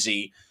the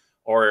easy,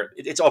 or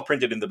it's all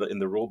printed in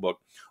the rule book.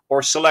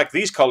 Or select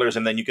these colors,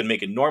 and then you can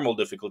make it normal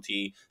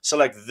difficulty.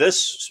 Select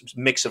this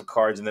mix of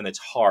cards, and then it's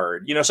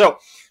hard. So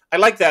I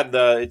like that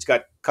it's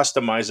got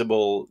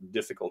customizable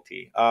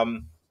difficulty.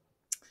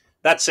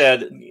 That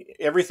said,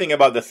 everything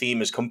about the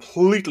theme is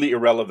completely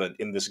irrelevant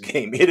in this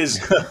game. It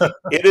is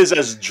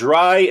as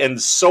dry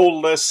and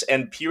soulless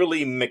and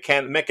purely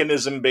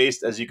mechanism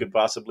based as you could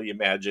possibly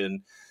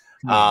imagine.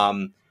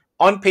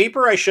 On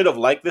paper, I should have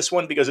liked this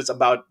one because it's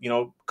about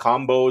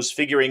combos,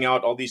 figuring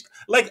out all these,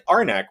 like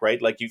Arnak,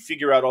 right? Like you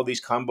figure out all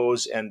these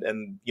combos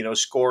and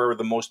score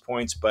the most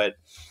points. But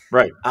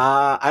right,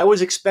 I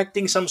was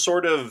expecting some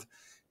sort of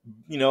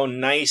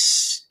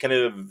nice kind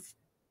of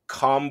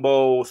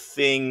combo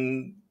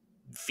thing,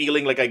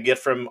 feeling like I get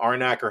from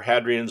Arnak or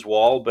Hadrian's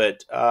Wall,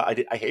 but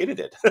I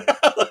hated it.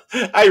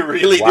 I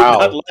really did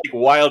not like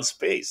Wild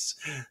Space.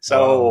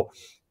 So,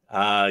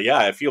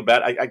 I feel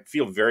bad. I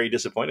feel very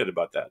disappointed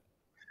about that.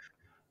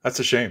 That's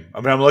a shame.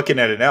 I mean, I'm looking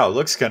at it now. It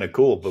looks kind of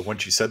cool, but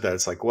once you said that,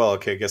 it's like, well,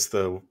 okay, I guess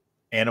the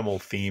animal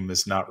theme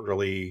is not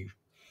really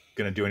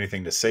going to do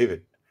anything to save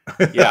it.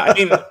 Yeah, I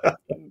mean,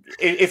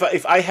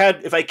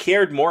 if I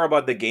cared more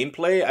about the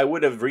gameplay, I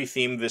would have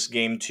rethemed this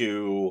game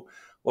to,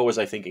 what was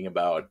I thinking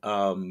about?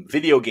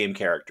 Video game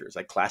characters,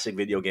 like classic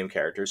video game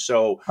characters.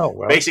 So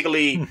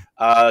basically,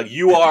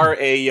 you are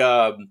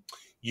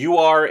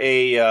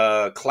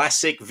a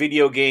classic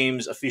video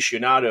games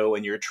aficionado,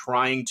 and you're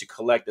trying to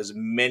collect as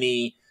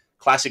many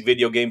classic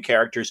video game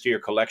characters to your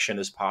collection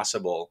as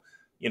possible.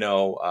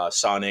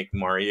 Sonic,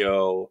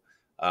 Mario,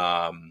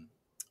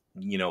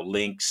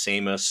 Link,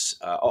 Samus,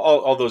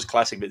 all those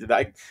classic.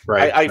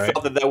 I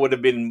felt that would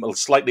have been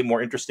slightly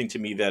more interesting to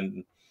me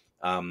than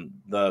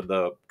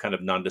the kind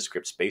of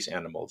nondescript space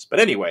animals. But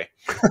anyway,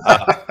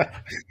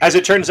 as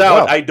it turns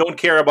out, I don't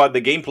care about the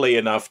gameplay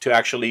enough to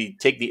actually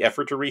take the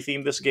effort to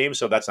retheme this game,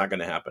 so that's not going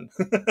to happen.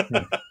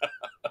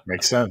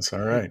 Makes sense. All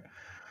right.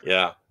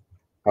 Yeah.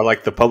 I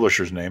like the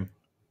publisher's name.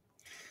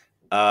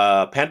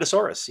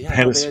 Pandasaurus. Yeah,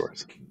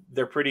 Pandasaurus.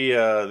 They're pretty.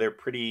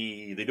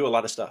 They do a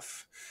lot of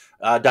stuff.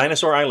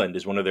 Dinosaur Island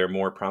is one of their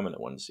more prominent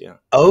ones. Yeah.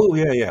 Oh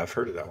yeah. I've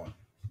heard of that one.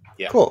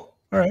 Yeah. Cool.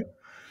 All right.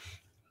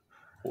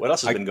 What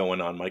else has been going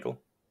on, Michael?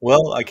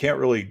 Well, I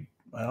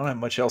don't have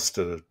much else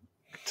to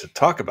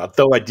talk about,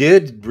 though I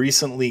did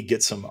recently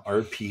get some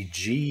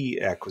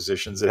RPG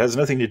acquisitions. It has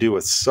nothing to do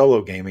with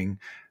solo gaming.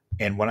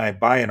 And when I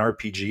buy an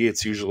RPG,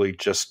 it's usually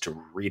just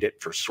to read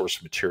it for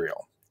source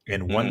material.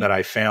 And one that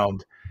I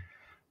found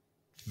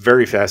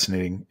very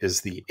fascinating is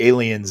the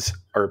Aliens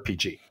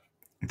RPG,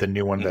 the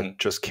new one that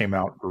just came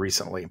out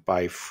recently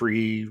by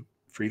Free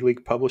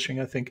League Publishing,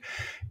 I think.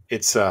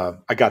 It's I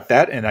got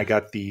that, and I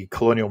got the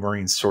Colonial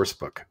Marines source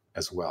book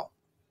as well.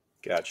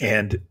 Gotcha.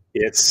 And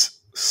it's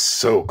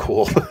so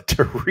cool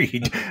to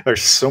read.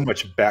 There's so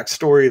much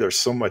backstory. There's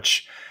so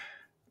much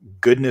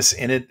goodness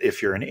in it.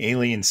 If you're an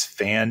Aliens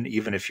fan,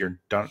 even if you're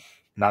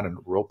not a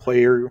role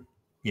player,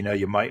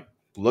 you might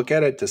look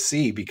at it to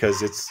see,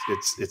 because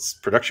its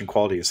production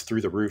quality is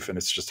through the roof, and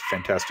it's just a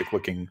fantastic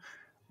looking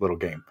little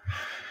game.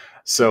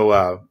 So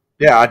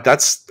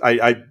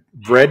I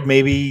read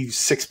maybe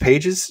 6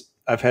 pages.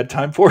 I've had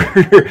time for,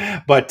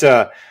 but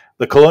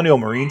the Colonial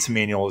Marines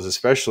manual is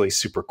especially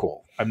super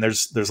cool. I mean,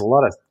 there's a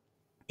lot of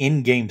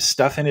in-game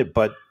stuff in it,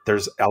 but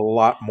there's a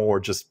lot more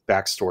just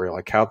backstory,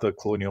 like how the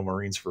Colonial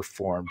Marines were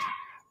formed,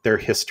 their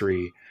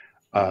history,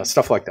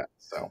 stuff like that.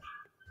 So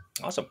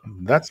awesome.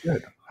 That's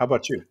good. How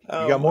about you?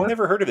 You got more? I've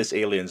never heard of this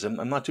Aliens.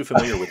 I'm not too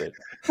familiar with it.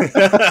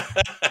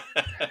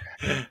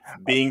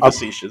 Being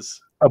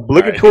facetious.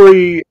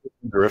 Obligatory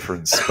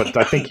reference, but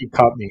I think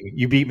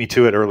you beat me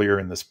to it earlier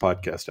in this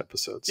podcast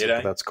episode.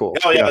 So that's cool.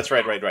 Oh yeah, that's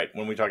right.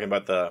 When we're talking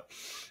about the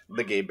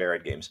Gabe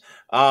Barrett games.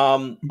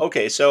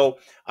 Okay, so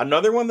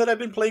another one that I've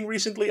been playing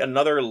recently,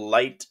 another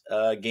light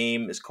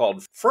game, is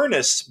called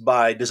Furnace,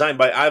 designed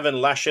by Ivan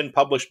Lashin,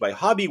 published by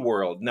Hobby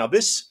World. Now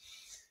this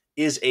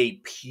is a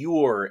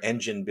pure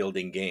engine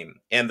building game,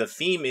 and the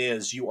theme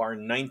is you are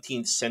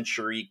 19th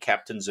century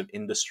captains of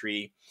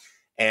industry,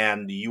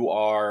 and you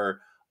are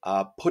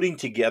putting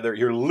together.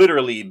 You're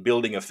literally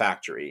building a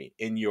factory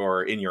in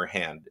your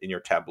hand, in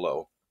your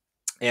tableau.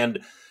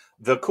 And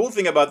the cool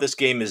thing about this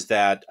game is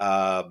that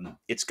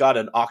it's got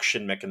an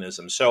auction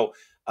mechanism. So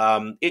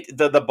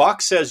the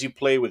box says you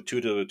play with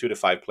 2 to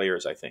 5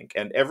 players, I think,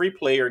 and every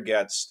player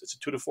gets, it's a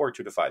 2 to 4,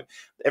 2 to 5.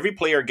 Every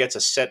player gets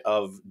a set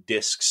of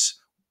discs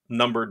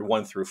numbered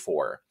 1 through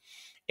 4,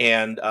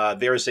 and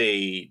there's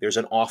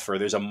an offer.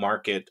 There's a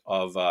market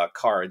of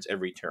cards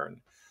every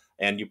turn.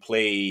 And you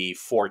play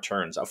 4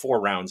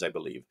 rounds, I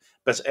believe.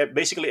 But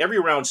basically, every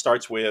round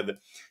starts with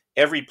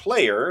every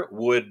player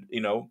would,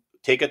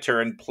 take a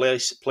turn,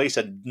 place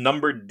a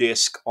numbered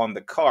disc on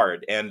the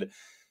card, and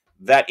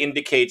that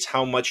indicates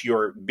how much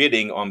you're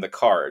bidding on the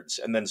cards.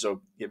 And then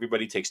so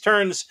everybody takes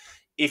turns.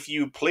 If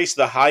you place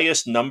the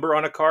highest number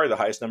on a card, the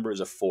highest number is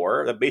a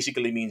 4. That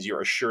basically means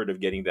you're assured of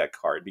getting that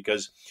card,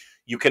 because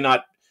you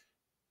cannot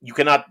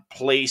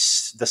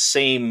place the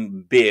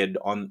same bid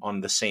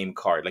on the same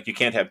card. Like, you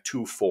can't have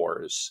 2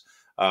 4s.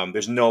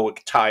 There's no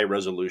tie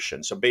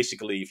resolution. So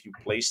basically, if you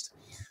placed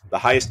the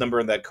highest number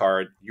on that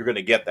card, you're going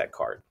to get that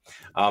card.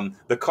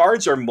 The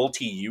cards are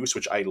multi-use,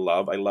 which I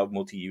love. I love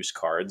multi-use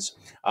cards.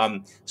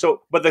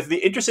 But the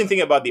interesting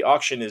thing about the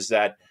auction is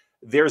that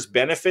there's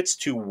benefits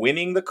to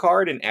winning the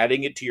card and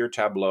adding it to your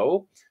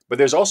tableau, but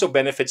there's also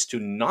benefits to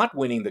not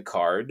winning the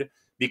card,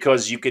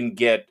 because you can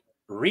get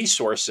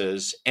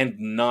resources and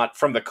not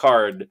from the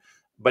card,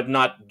 but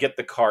not get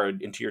the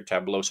card into your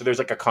tableau. So there's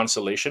like a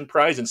consolation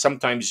prize, and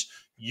sometimes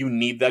you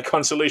need that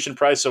consolation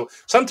prize. So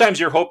sometimes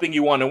you're hoping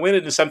you want to win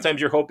it, and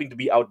sometimes you're hoping to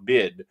be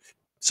outbid.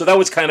 So that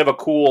was kind of a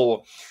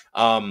cool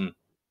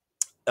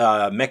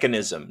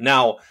mechanism.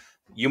 Now,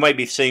 you might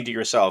be saying to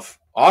yourself,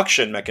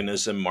 auction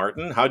mechanism,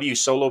 Martin, how do you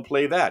solo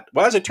play that?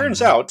 Well, as it turns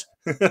out,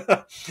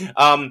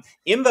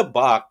 in the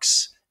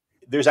box,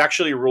 there's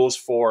actually rules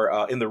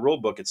for, in the rule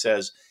book, it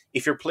says,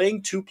 if you're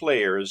playing 2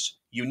 players,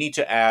 you need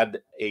to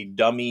add a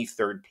dummy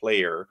third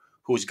player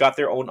who's got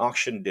their own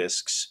auction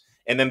discs,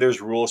 and then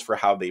there's rules for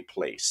how they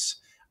place.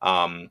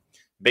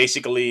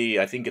 Basically,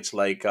 I think it's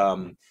like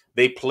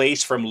they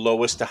place from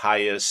lowest to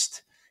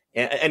highest.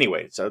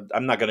 Anyway, so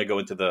I'm not going to go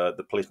into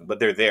the placement, but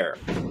they're there.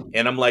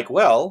 And I'm like,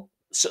 well,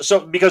 so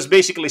because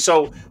basically,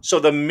 so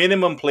the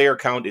minimum player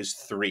count is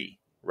 3,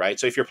 right?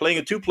 So if you're playing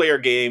a 2-player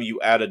game,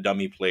 you add a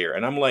dummy player.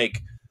 And I'm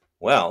like,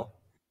 well,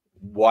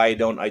 why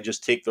don't I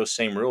just take those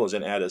same rules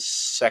and add a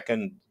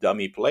second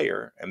dummy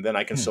player, and then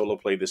I can solo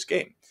play this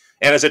game?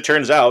 And as it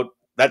turns out,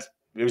 it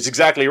was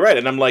exactly right.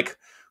 And I'm like,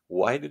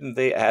 why didn't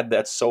they add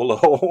that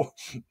solo?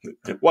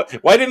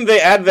 Why didn't they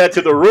add that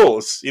to the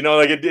rules?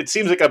 Like it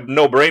seems like a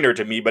no-brainer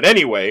to me. But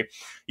anyway,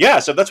 yeah,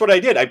 so that's what I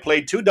did. I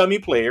played 2 dummy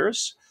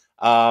players.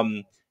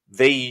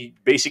 They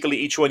basically,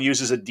 each one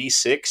uses a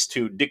D6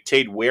 to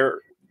dictate where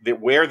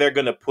they're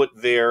going to put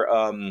their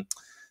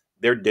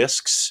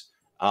discs.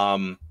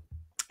 And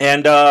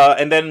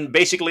then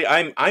basically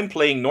I'm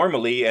playing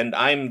normally, and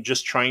I'm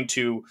just trying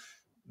to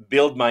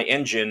build my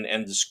engine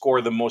and score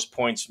the most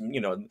points,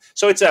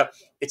 So it's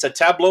a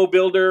tableau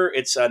builder,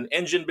 it's an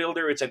engine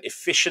builder, it's an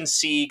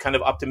efficiency kind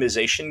of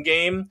optimization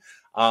game.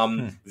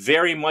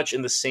 Very much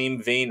in the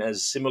same vein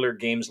as similar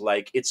games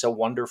like It's a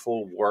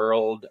Wonderful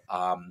World,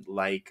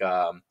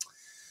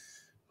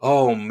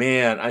 oh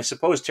man, I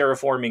suppose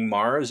Terraforming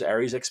Mars,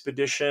 Ares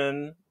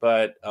Expedition,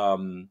 but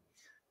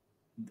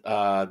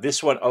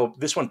this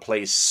one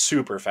plays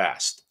super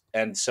fast,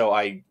 and so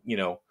I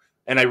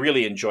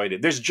really enjoyed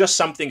it. There's just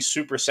something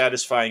super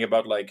satisfying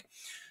about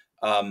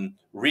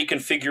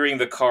reconfiguring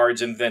the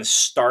cards and then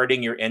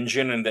starting your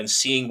engine and then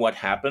seeing what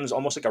happens,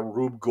 almost like a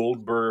Rube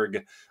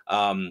Goldberg,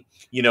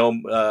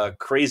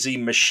 crazy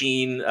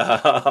machine,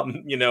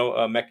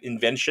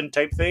 invention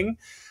type thing.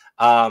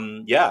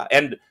 Yeah,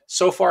 and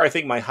so far I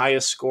think my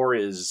highest score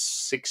is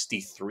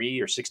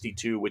 63 or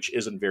 62, which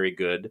isn't very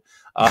good.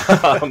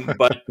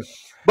 But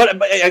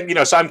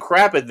so I'm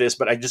crap at this,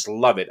 but I just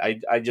love it.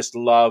 I just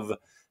love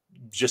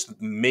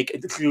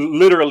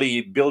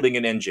literally building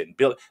an engine,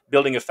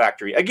 building a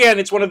factory. Again,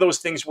 it's one of those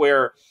things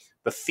where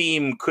the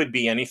theme could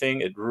be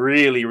anything. It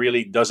really,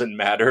 really doesn't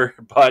matter.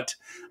 But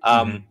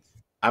I'm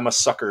a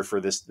sucker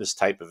for this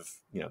type of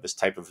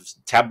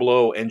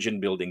tableau engine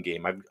building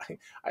game.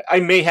 I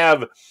may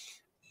have,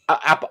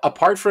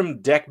 apart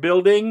from deck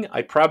building,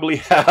 I probably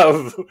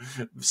have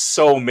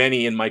so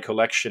many in my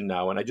collection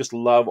now, and I just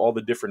love all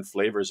the different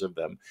flavors of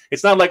them.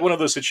 It's not like one of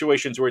those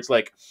situations where it's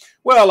like,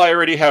 well, I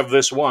already have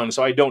this one,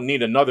 so I don't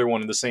need another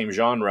one in the same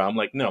genre. I'm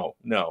like, no,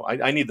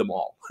 I need them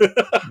all.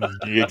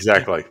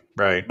 Exactly,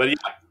 right. But yeah,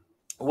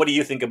 what do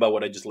you think about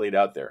what I just laid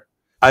out there?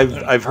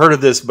 I've heard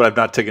of this, but I've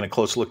not taken a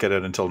close look at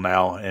it until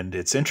now, and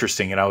it's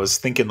interesting. And I was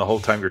thinking the whole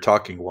time you're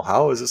talking, well,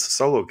 how is this a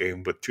solo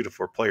game with 2 to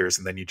 4 players?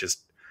 And then you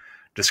just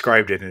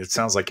described it, and it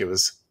sounds like it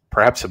was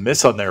perhaps a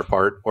miss on their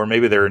part, or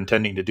maybe they're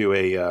intending to do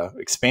a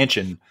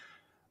expansion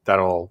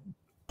that'll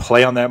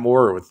play on that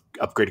more with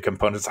upgraded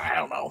components. I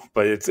don't know,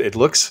 but it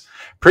looks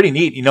pretty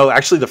neat.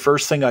 Actually, the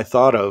first thing I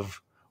thought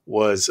of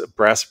was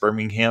Brass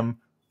Birmingham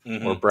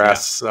or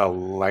Brass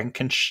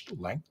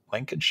Lancashire.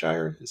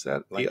 Is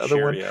that the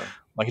other one? Yeah.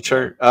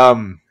 Lancashire.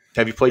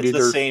 Have you played it's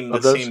either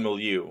the same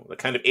milieu, the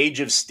kind of Age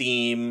of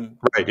Steam,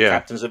 right? Yeah,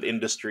 Captains of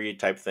Industry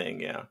type thing.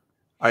 Yeah.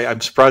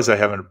 I'm surprised I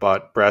haven't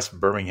bought Brass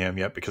Birmingham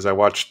yet, because I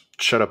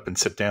watched Shut Up and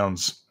Sit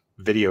Down's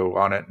video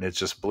on it, and it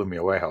just blew me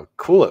away how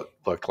cool it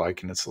looked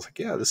like. And it's like,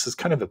 yeah, this is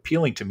kind of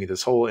appealing to me,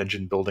 this whole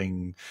engine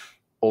building,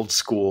 old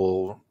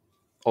school,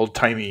 old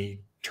timey,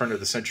 turn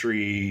of the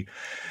century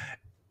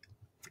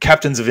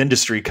captains of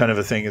industry kind of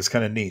a thing is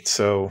kind of neat.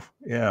 So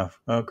yeah.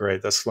 Oh,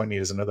 great. That's what I need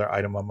as another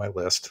item on my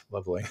list.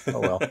 Lovely. Oh,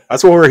 well,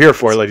 that's what we're here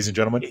for, ladies and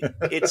gentlemen.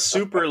 It's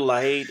super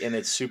light and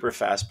it's super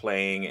fast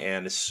playing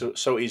and it's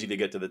so easy to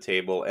get to the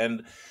table.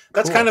 And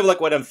that's Cool. kind of like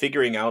what I'm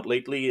figuring out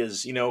lately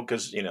is,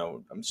 because,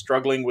 I'm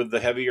struggling with the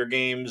heavier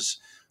games.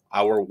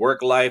 Our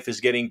work life is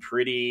getting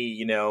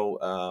pretty,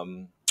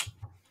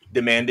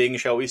 demanding,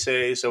 shall we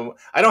say. So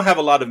I don't have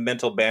a lot of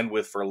mental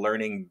bandwidth for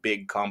learning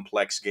big,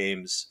 complex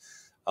games.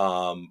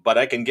 But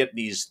I can get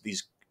these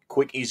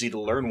quick, easy to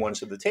learn ones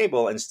to the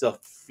table and still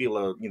feel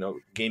a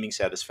gaming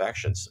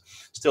satisfaction.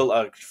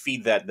 Still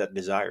feed that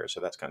desire. So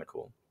that's kind of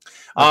cool.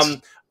 That's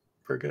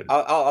very good.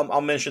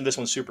 I'll mention this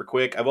one super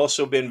quick. I've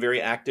also been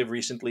very active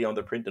recently on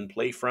the print and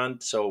play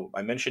front. So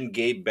I mentioned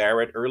Gabe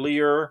Barrett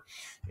earlier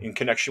in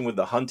connection with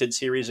the Hunted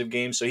series of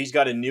games. So he's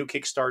got a new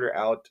Kickstarter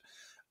out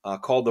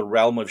called The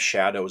Realm of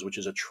Shadows, which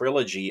is a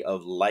trilogy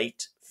of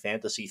light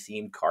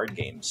fantasy-themed card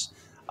games.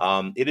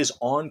 It is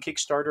on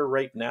Kickstarter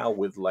right now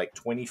with like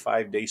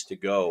 25 days to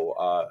go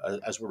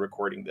as we're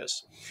recording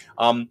this.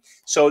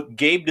 So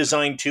Gabe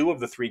designed 2 of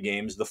the 3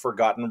 games, The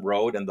Forgotten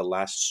Road and The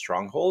Last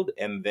Stronghold.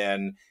 And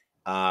then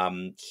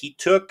he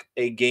took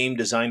a game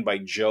designed by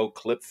Joe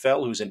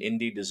Klipfel, who's an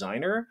indie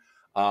designer.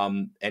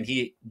 And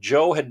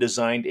Joe had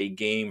designed a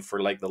game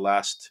for like the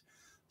last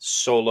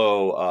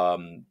solo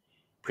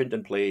print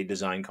and play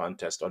design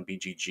contest on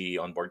BGG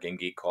on Board Game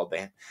Geek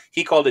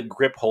he called it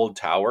Grip Hold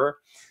Tower.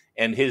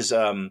 And his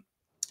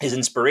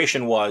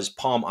inspiration was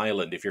Palm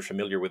Island, if you're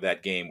familiar with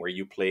that game, where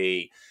you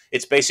play.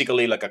 It's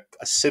basically like a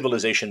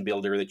civilization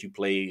builder that you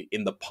play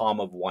in the palm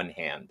of one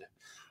hand.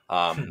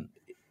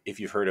 If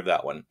you've heard of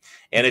that one,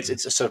 and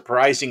it's a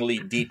surprisingly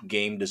deep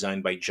game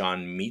designed by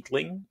John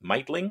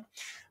Meitling.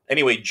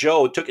 Anyway,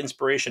 Joe took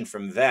inspiration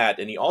from that,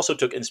 and he also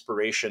took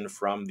inspiration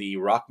from the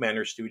Rock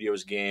Manor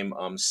Studios game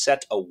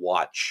Set a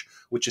Watch,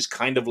 which is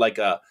kind of like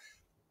a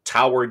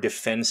tower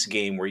defense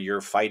game where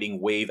you're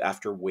fighting wave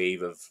after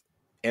wave of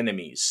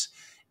enemies.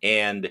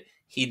 And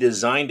he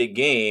designed a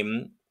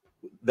game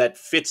that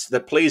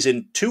plays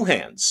in 2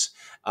 hands,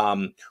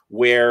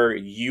 where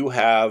you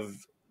have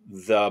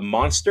the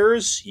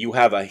monsters, you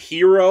have a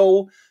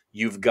hero,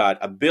 you've got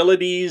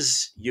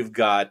abilities, you've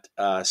got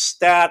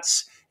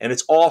stats, and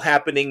it's all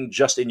happening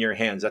just in your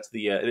hands. That's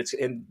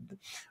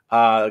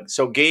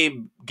so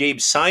Gabe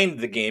signed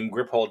the game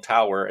Grip Hold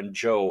Tower and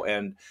Joe,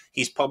 and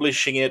he's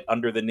publishing it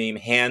under the name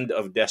Hand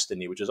of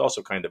Destiny, which is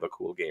also kind of a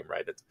cool game,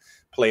 right? It's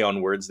play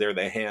on words there,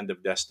 the Hand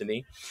of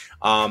Destiny.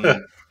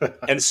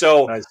 And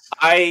so Nice.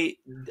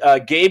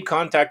 Gabe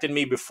contacted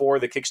me before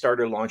the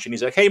Kickstarter launch, and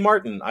he's like, "Hey,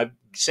 Martin, I'm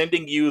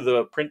sending you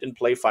the print and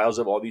play files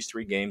of all these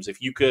 3 games.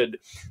 If you could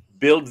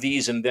build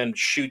these and then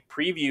shoot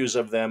previews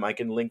of them, I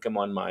can link them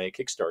on my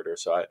Kickstarter."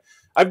 So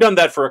I've done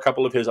that for a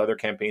couple of his other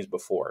campaigns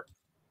before.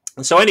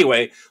 And so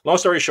anyway, long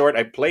story short,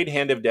 I played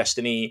Hand of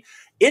Destiny.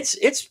 It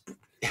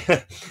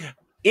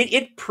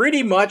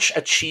pretty much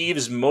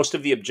achieves most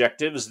of the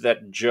objectives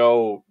that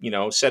Joe,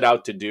 set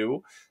out to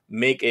do.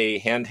 Make a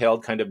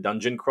handheld kind of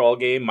dungeon crawl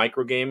game,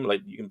 micro game,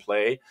 like you can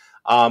play.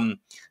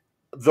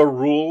 The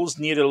rules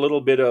need a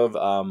little bit of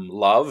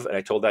love, and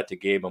I told that to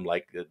Gabe. I'm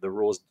like, the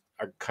rules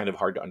are kind of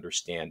hard to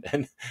understand,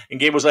 and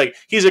Gabe was like,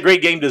 he's a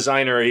great game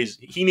designer.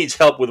 He needs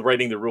help with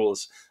writing the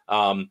rules.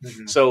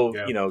 So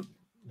Yeah.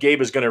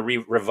 Gabe is going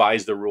to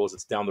revise the rules.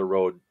 It's down the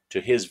road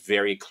to his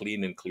very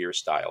clean and clear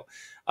style.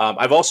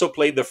 I've also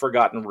played The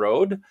Forgotten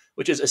Road,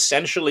 which is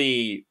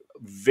essentially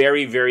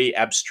very, very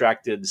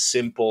abstracted,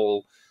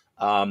 simple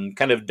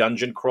kind of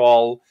dungeon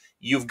crawl.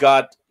 You've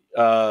got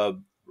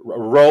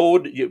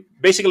road.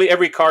 Basically,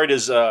 every card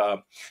is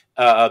the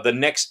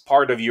next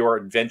part of your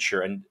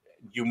adventure, and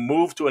you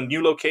move to a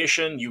new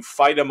location. You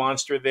fight a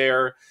monster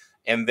there,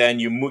 and then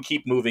you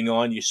keep moving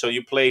on. So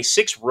you play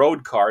 6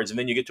 road cards, and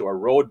then you get to a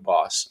road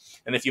boss.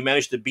 And if you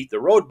manage to beat the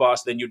road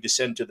boss, then you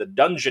descend to the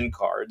dungeon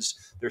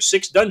cards. There's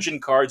 6 dungeon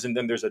cards, and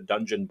then there's a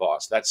dungeon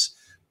boss. That's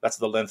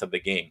the length of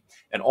the game.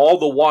 And all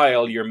the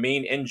while, your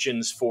main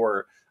engines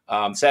for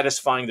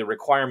satisfying the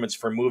requirements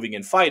for moving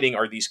and fighting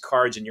are these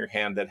cards in your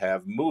hand that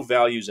have move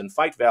values and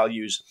fight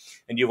values.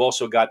 And you've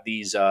also got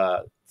these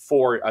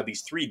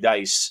 3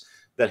 dice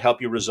that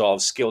help you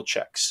resolve skill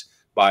checks.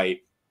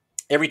 By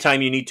every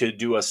time you need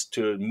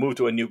to move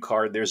to a new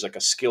card, there's like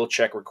a skill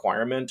check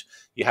requirement.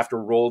 You have to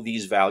roll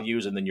these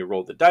values, and then you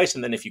roll the dice.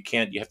 And then if you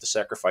can't, you have to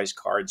sacrifice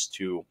cards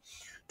to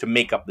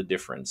make up the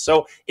difference.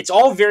 So it's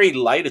all very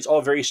light. It's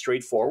all very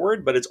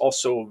straightforward, but it's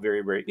also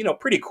very, very,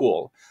 pretty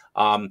cool.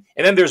 And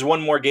then there's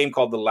one more game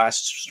called The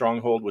Last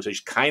Stronghold, which is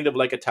kind of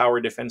like a tower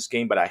defense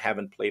game, but I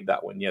haven't played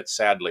that one yet,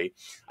 sadly.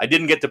 I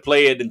didn't get to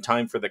play it in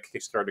time for the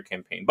Kickstarter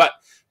campaign. But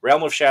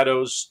Realm of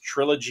Shadows,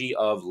 trilogy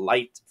of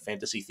light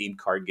fantasy-themed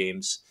card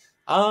games,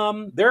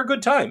 they're a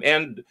good time.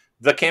 And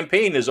the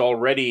campaign is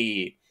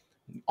already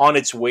on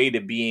its way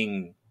to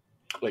being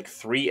like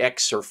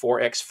 3x or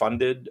 4x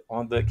funded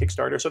on the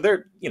Kickstarter. So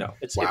they're,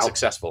 it's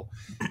successful.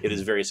 It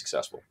is very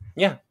successful.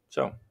 Yeah.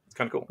 So it's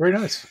kind of cool. Very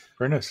nice.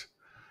 Very nice.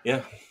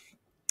 Yeah.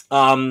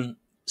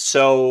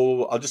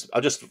 So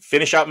I'll just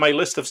finish out my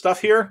list of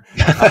stuff here.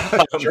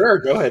 Sure.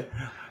 Go ahead.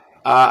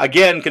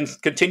 Again,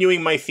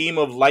 continuing my theme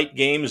of light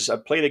games, I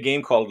played a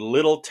game called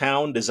Little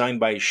Town, designed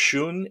by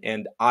Shun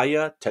and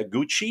Aya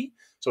Taguchi.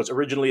 So it's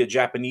originally a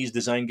Japanese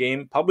design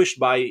game, published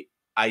by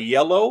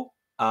Aiello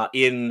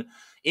in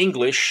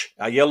English.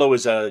 Aiello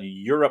is a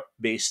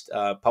Europe-based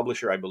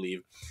publisher, I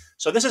believe.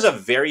 So this is a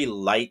very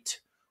light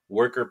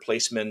worker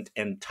placement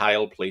and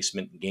tile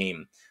placement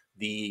game.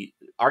 The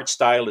art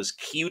style is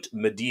cute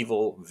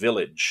medieval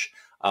village.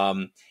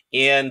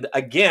 And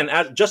again,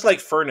 just like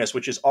Furnace,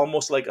 which is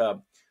almost like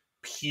a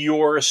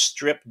pure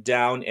stripped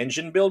down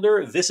engine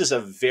builder, this is a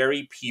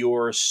very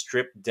pure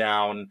stripped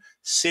down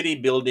city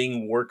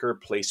building worker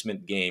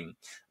placement game.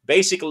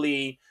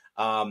 Basically,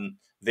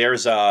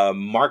 there's a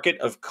market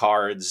of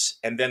cards,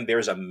 and then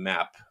there's a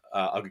map,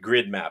 a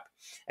grid map,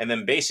 and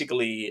then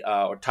basically,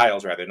 or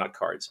tiles rather, not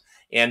cards.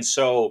 And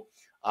so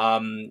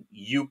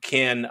you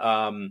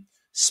can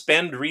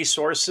spend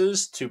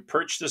resources to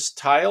purchase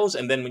tiles,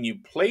 and then when you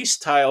place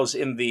tiles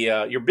in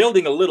the you're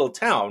building a little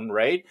town,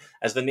 right,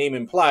 as the name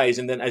implies,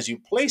 and then as you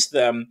place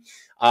them,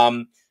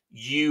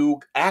 you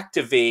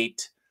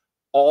activate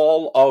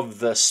all of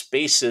the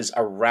spaces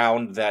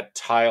around that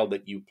tile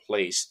that you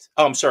placed.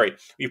 Oh, I'm sorry,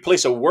 you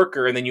place a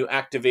worker and then you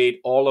activate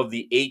all of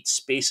the 8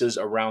 spaces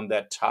around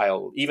that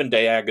tile, even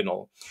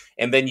diagonal,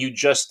 and then you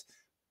just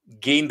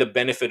gain the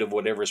benefit of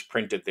whatever's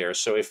printed there.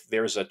 So if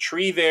there's a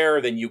tree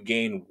there, then you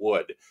gain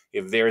wood.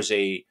 If there's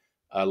a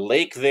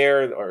lake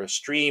there or a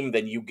stream,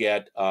 then you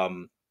get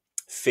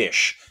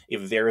fish.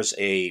 If there's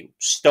a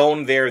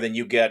stone there, then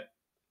you get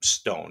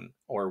stone.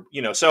 Or,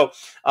 so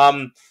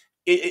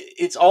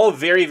it's all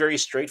very, very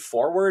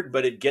straightforward,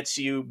 but it gets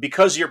you,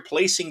 because you're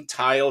placing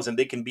tiles and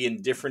they can be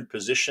in different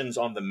positions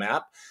on the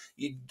map,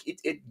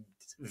 it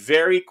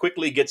very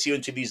quickly gets you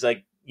into these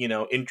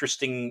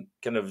interesting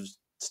kind of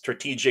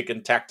strategic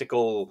and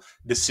tactical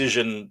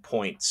decision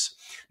points.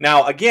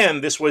 Now,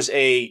 again, this was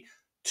a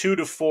 2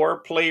 to 4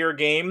 player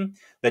game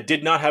that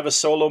did not have a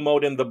solo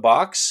mode in the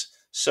box.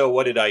 So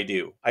what did I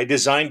do? I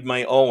designed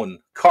my own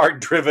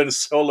card-driven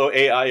solo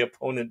AI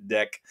opponent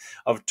deck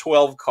of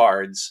 12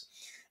 cards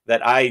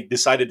that I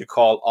decided to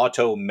call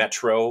Auto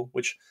Metro,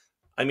 which,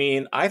 I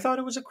mean, I thought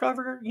it was a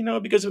clever,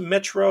 because of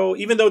Metro,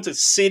 even though it's a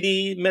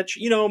city,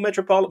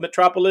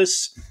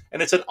 metropolis,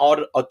 and it's an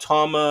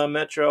automa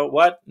Metro.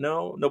 What?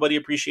 No, nobody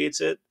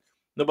appreciates it.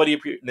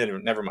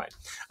 Never mind.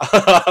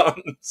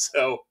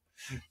 So,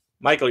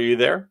 Michael, are you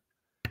there?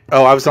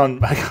 Oh,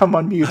 I'm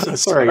on mute.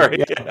 Sorry.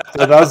 Yeah.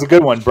 So that was a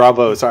good one.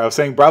 Bravo. Sorry, I was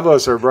saying bravo,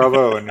 sir,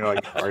 bravo. And you're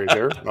like, are you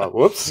there? Oh,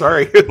 whoops,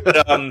 sorry.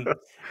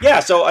 Yeah,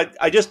 so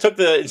I just took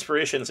the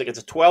inspiration. It's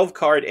a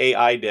 12-card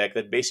AI deck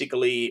that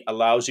basically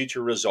allows you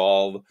to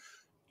resolve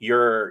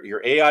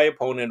your AI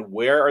opponent.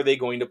 Where are they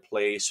going to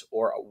place,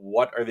 or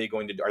what are they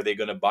going to do? Are they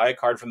going to buy a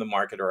card from the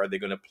market, or are they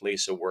going to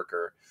place a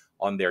worker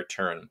on their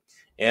turn?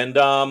 And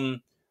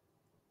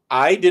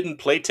I didn't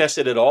play test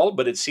it at all,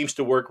 but it seems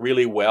to work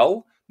really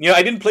well.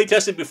 I didn't play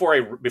test it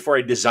before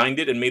I designed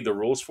it and made the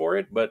rules for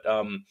it, but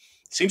it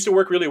seems to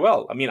work really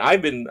well. I mean,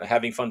 I've been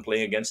having fun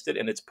playing against it,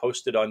 and it's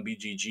posted on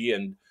BGG,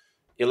 and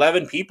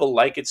 11 people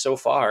like it so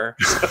far.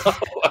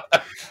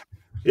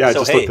 Yeah, I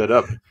just looked it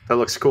up. That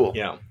looks cool.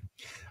 Yeah.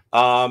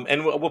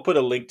 And we'll put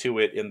a link to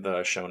it in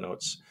the show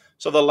notes.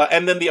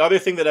 And then the other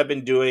thing that I've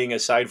been doing,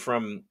 aside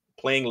from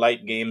playing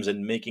light games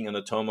and making an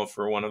Automa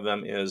for one of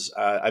them, is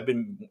I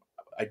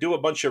do a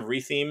bunch of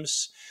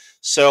rethemes.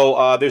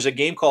 So there's a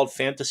game called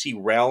Fantasy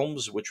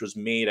Realms, which was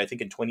made, I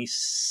think, in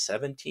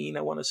 2017,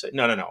 I want to say.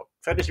 No.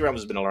 Fantasy Realms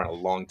has been around a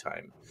long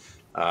time.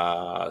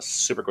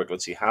 Super quick.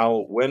 Let's see.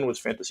 When was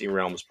Fantasy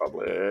Realms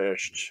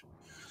published?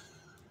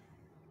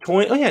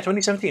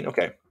 2017.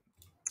 Okay.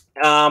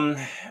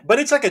 But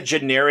it's like a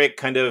generic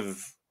kind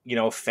of,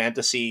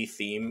 fantasy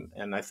theme.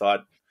 And I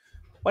thought,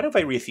 why don't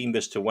I retheme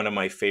this to one of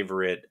my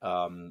favorite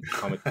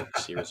comic book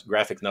series,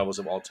 graphic novels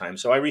of all time?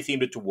 So I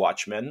rethemed it to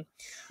Watchmen.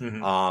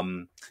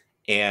 Mm-hmm.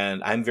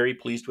 And I'm very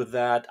pleased with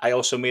that. I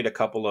also made a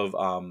couple of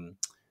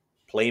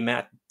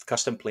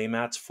custom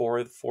playmats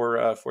for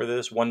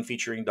this. One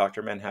featuring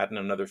Dr. Manhattan,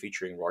 another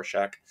featuring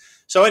Rorschach.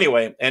 So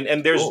anyway,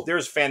 and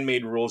there's fan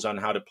made rules on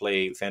how to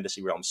play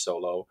Fantasy Realms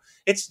solo.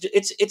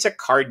 It's a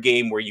card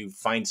game where you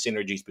find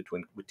synergies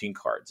between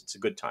cards. It's a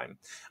good time.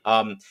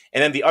 And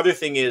then the other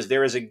thing is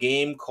there is a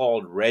game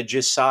called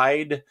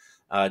Regicide.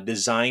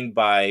 Designed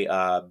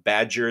by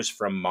Badgers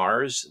from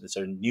Mars. It's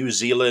a New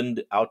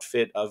Zealand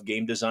outfit of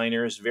game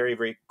designers. Very,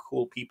 very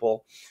cool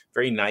people.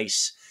 Very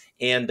nice.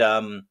 And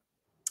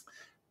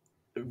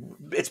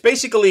it's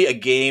basically a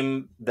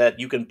game that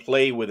you can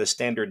play with a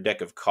standard deck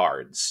of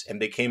cards.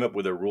 And they came up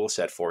with a rule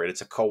set for it.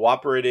 It's a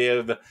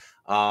cooperative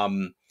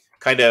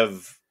kind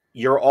of,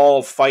 you're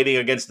all fighting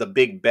against the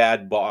big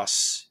bad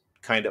boss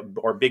kind of,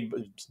 or big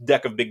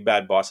deck of big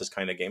bad bosses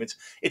kind of game.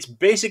 It's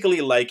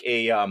basically like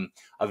a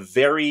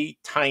very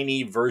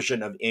tiny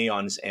version of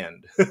Aeon's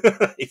End,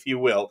 if you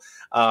will.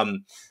 Mm-hmm.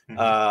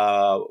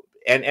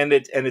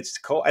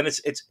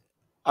 It's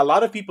a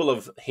lot of people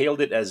have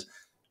hailed it as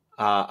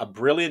a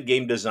brilliant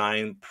game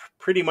design,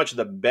 pretty much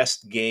the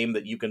best game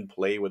that you can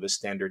play with a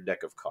standard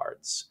deck of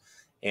cards.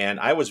 And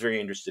I was very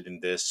interested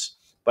in this,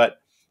 but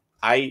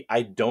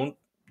I don't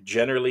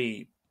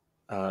generally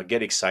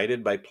get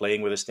excited by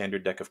playing with a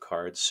standard deck of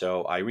cards,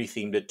 so I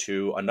rethemed it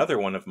to another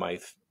one of my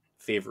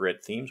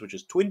favorite themes, which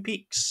is Twin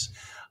Peaks.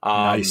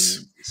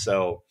 Nice.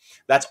 So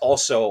that's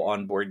also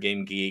on Board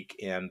Game Geek,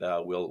 and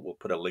we'll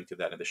put a link to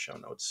that in the show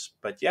notes.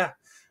 But yeah,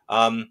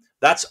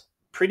 that's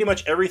pretty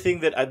much everything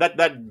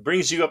that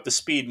brings you up to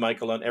speed,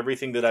 Michael, on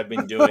everything that I've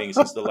been doing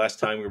since the last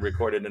time we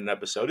recorded an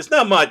episode. It's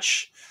not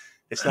much.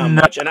 It's not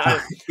much. And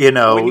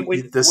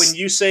when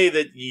you say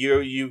that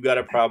you've got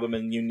a problem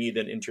and you need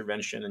an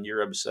intervention and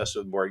you're obsessed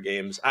with board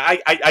games,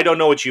 I don't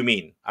know what you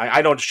mean.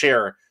 I don't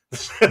share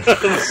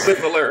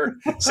similar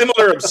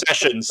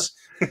obsessions.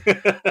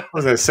 I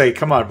was going to say,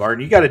 come on,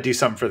 Martin, you got to do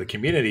something for the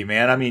community,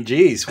 man. I mean,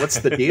 geez, what's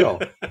the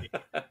deal?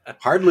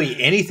 Hardly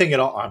anything at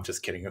all. I'm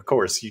just kidding. Of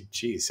course, I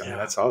mean,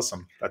 that's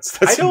awesome.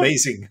 That's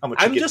amazing how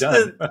much you get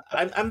done.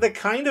 I'm the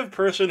kind of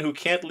person who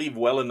can't leave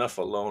well enough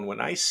alone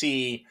when I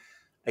see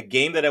a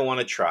game that I want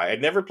to try.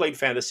 I'd never played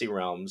Fantasy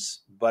Realms,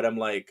 but I'm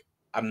like,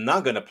 I'm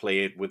not going to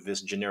play it with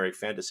this generic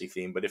fantasy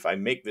theme, but if I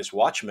make this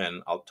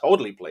Watchmen, I'll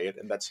totally play it.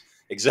 And that's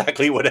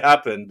exactly what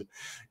happened.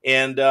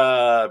 And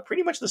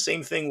pretty much the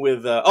same thing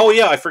with,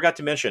 I forgot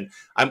to mention,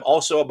 I'm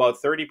also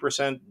about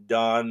 30%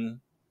 done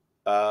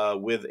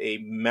with a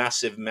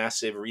massive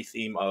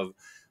retheme of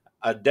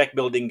a deck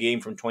building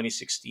game from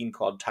 2016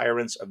 called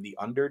Tyrants of the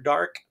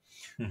Underdark.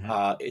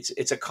 Mm-hmm.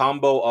 It's a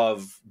combo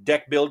of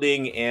deck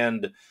building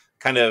and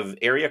kind of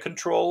area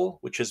control,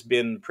 which has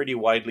been pretty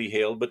widely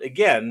hailed. But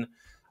again,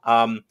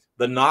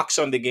 the knocks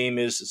on the game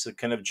is it's a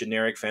kind of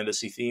generic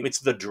fantasy theme. It's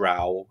the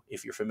Drow,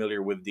 if you're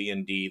familiar with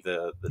D&D,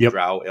 the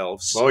Drow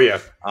elves. Oh, yeah.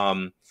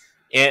 And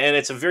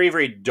it's a very,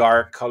 very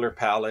dark color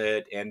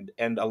palette, and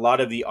a lot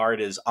of the art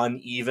is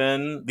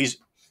uneven. These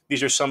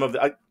are some of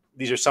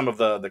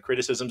the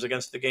criticisms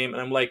against the game,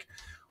 and I'm like,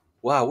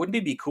 wow, wouldn't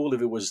it be cool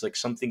if it was like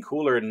something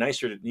cooler and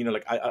nicer,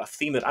 like a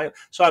theme that I'm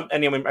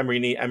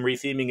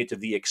retheming it to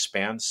The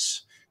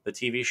Expanse, the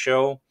TV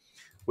show,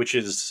 which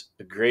is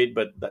great,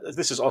 but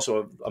this is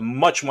also a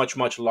much, much,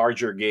 much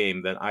larger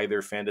game than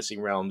either Fantasy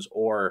Realms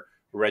or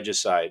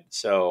Regicide.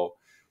 So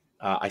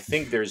I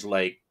think there's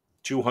like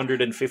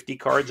 250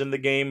 cards in the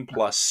game,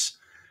 plus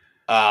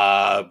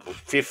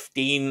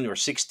 15 or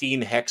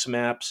 16 hex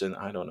maps, and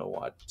I don't know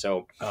what.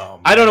 So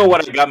I don't know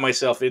what I got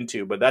myself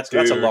into, but that's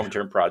a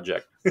long-term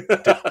project.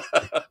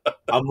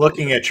 I'm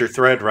looking at your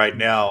thread right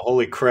now.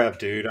 Holy crap,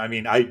 dude. I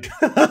mean, I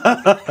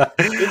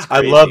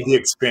love The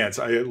Expanse.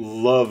 I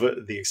love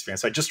The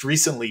Expanse. I just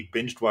recently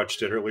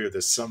binge-watched it earlier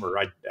this summer.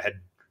 I had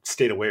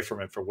stayed away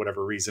from it for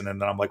whatever reason,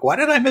 and then I'm like, why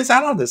did I miss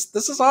out on this?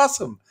 This is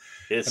awesome.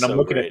 And I'm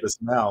looking at this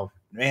now.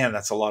 Man,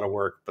 that's a lot of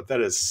work, but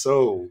that is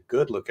so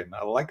good looking.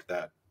 I like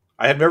that.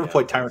 I have never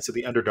played Tyrants of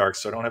the Underdark,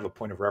 so I don't have a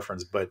point of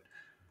reference, but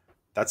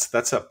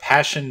that's a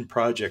passion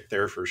project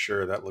there for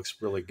sure. That looks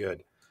really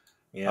good.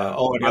 Yeah.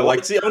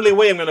 It's the only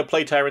way I'm going to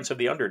play Tyrants of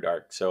the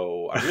Underdark.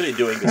 So I'm really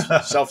doing this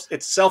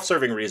it's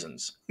self-serving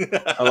reasons.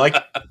 I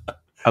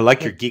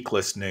like your geek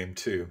list name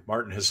too.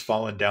 Martin has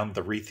fallen down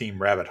the retheme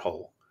rabbit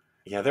hole.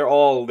 Yeah, they're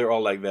all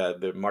like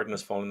that. Martin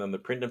has fallen down the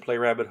print and play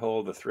rabbit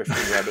hole, the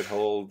thrifting rabbit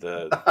hole,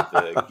 the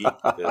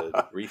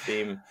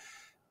retheme.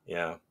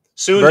 Yeah.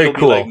 Soon it'll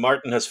be like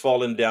Martin has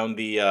fallen down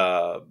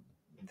the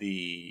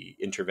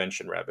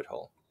intervention rabbit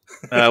hole.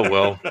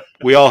 Well,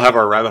 we all have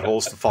our rabbit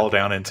holes to fall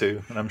down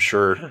into, and I'm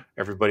sure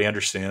everybody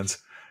understands.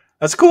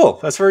 That's cool.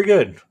 That's very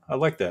good. I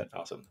like that.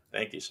 Awesome.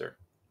 Thank you, sir.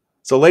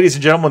 So, ladies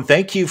and gentlemen,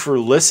 thank you for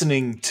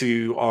listening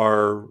to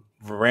our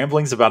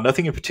ramblings about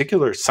nothing in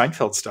particular,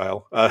 Seinfeld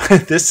style.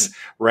 This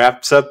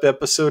wraps up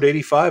episode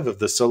 85 of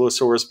the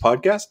Solosaurus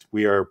podcast.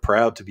 We are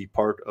proud to be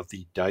part of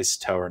the Dice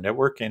Tower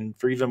Network. And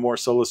for even more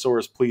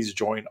Solosaurus, please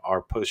join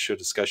our post-show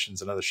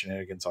discussions and other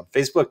shenanigans on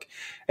Facebook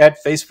at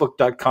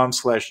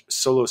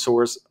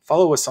facebook.com/Solosaurus.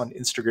 Follow us on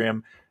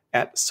Instagram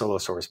at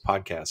Solosaurus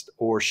Podcast,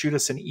 or shoot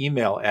us an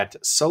email at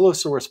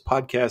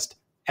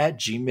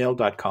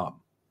solosauruspodcast@gmail.com.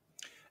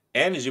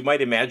 And as you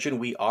might imagine,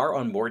 we are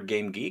on Board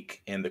Game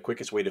Geek, and the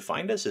quickest way to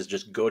find us is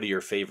just go to your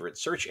favorite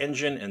search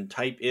engine and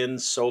type in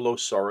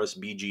Solosaurus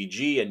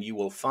BGG, and you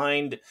will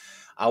find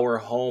our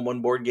home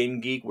on Board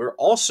Game Geek. We're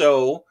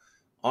also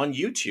on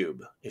YouTube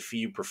if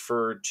you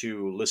prefer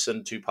to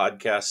listen to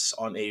podcasts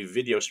on a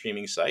video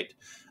streaming site.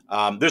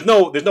 There's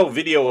no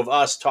video of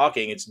us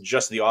talking. It's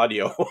just the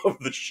audio of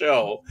the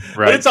show.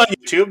 Right. But it's on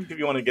YouTube if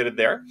you want to get it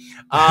there.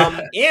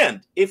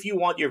 And if you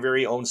want your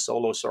very own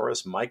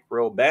Solosaurus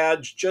micro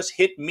badge, just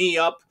hit me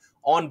up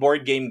on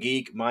Board Game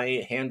Geek.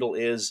 My handle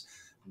is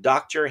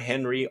Dr.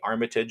 Henry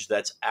Armitage.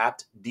 That's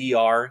at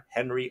Dr.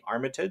 Henry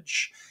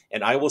Armitage.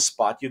 And I will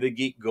spot you the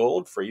Geek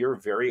Gold for your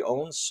very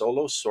own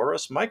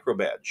Solosaurus micro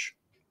badge.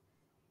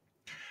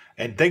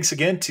 And thanks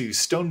again to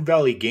Stone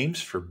Valley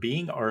Games for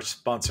being our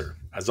sponsor.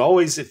 As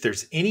always, if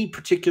there's any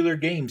particular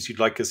games you'd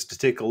like us to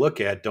take a look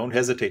at, don't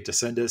hesitate to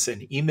send us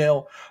an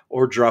email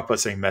or drop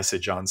us a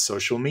message on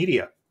social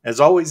media. As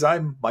always,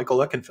 I'm Michael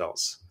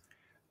Eckenfels.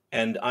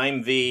 And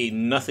I'm the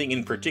nothing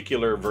in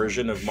particular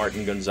version of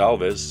Martin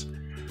Gonzalez.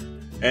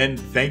 And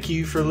thank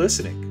you for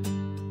listening.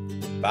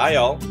 Bye,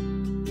 y'all.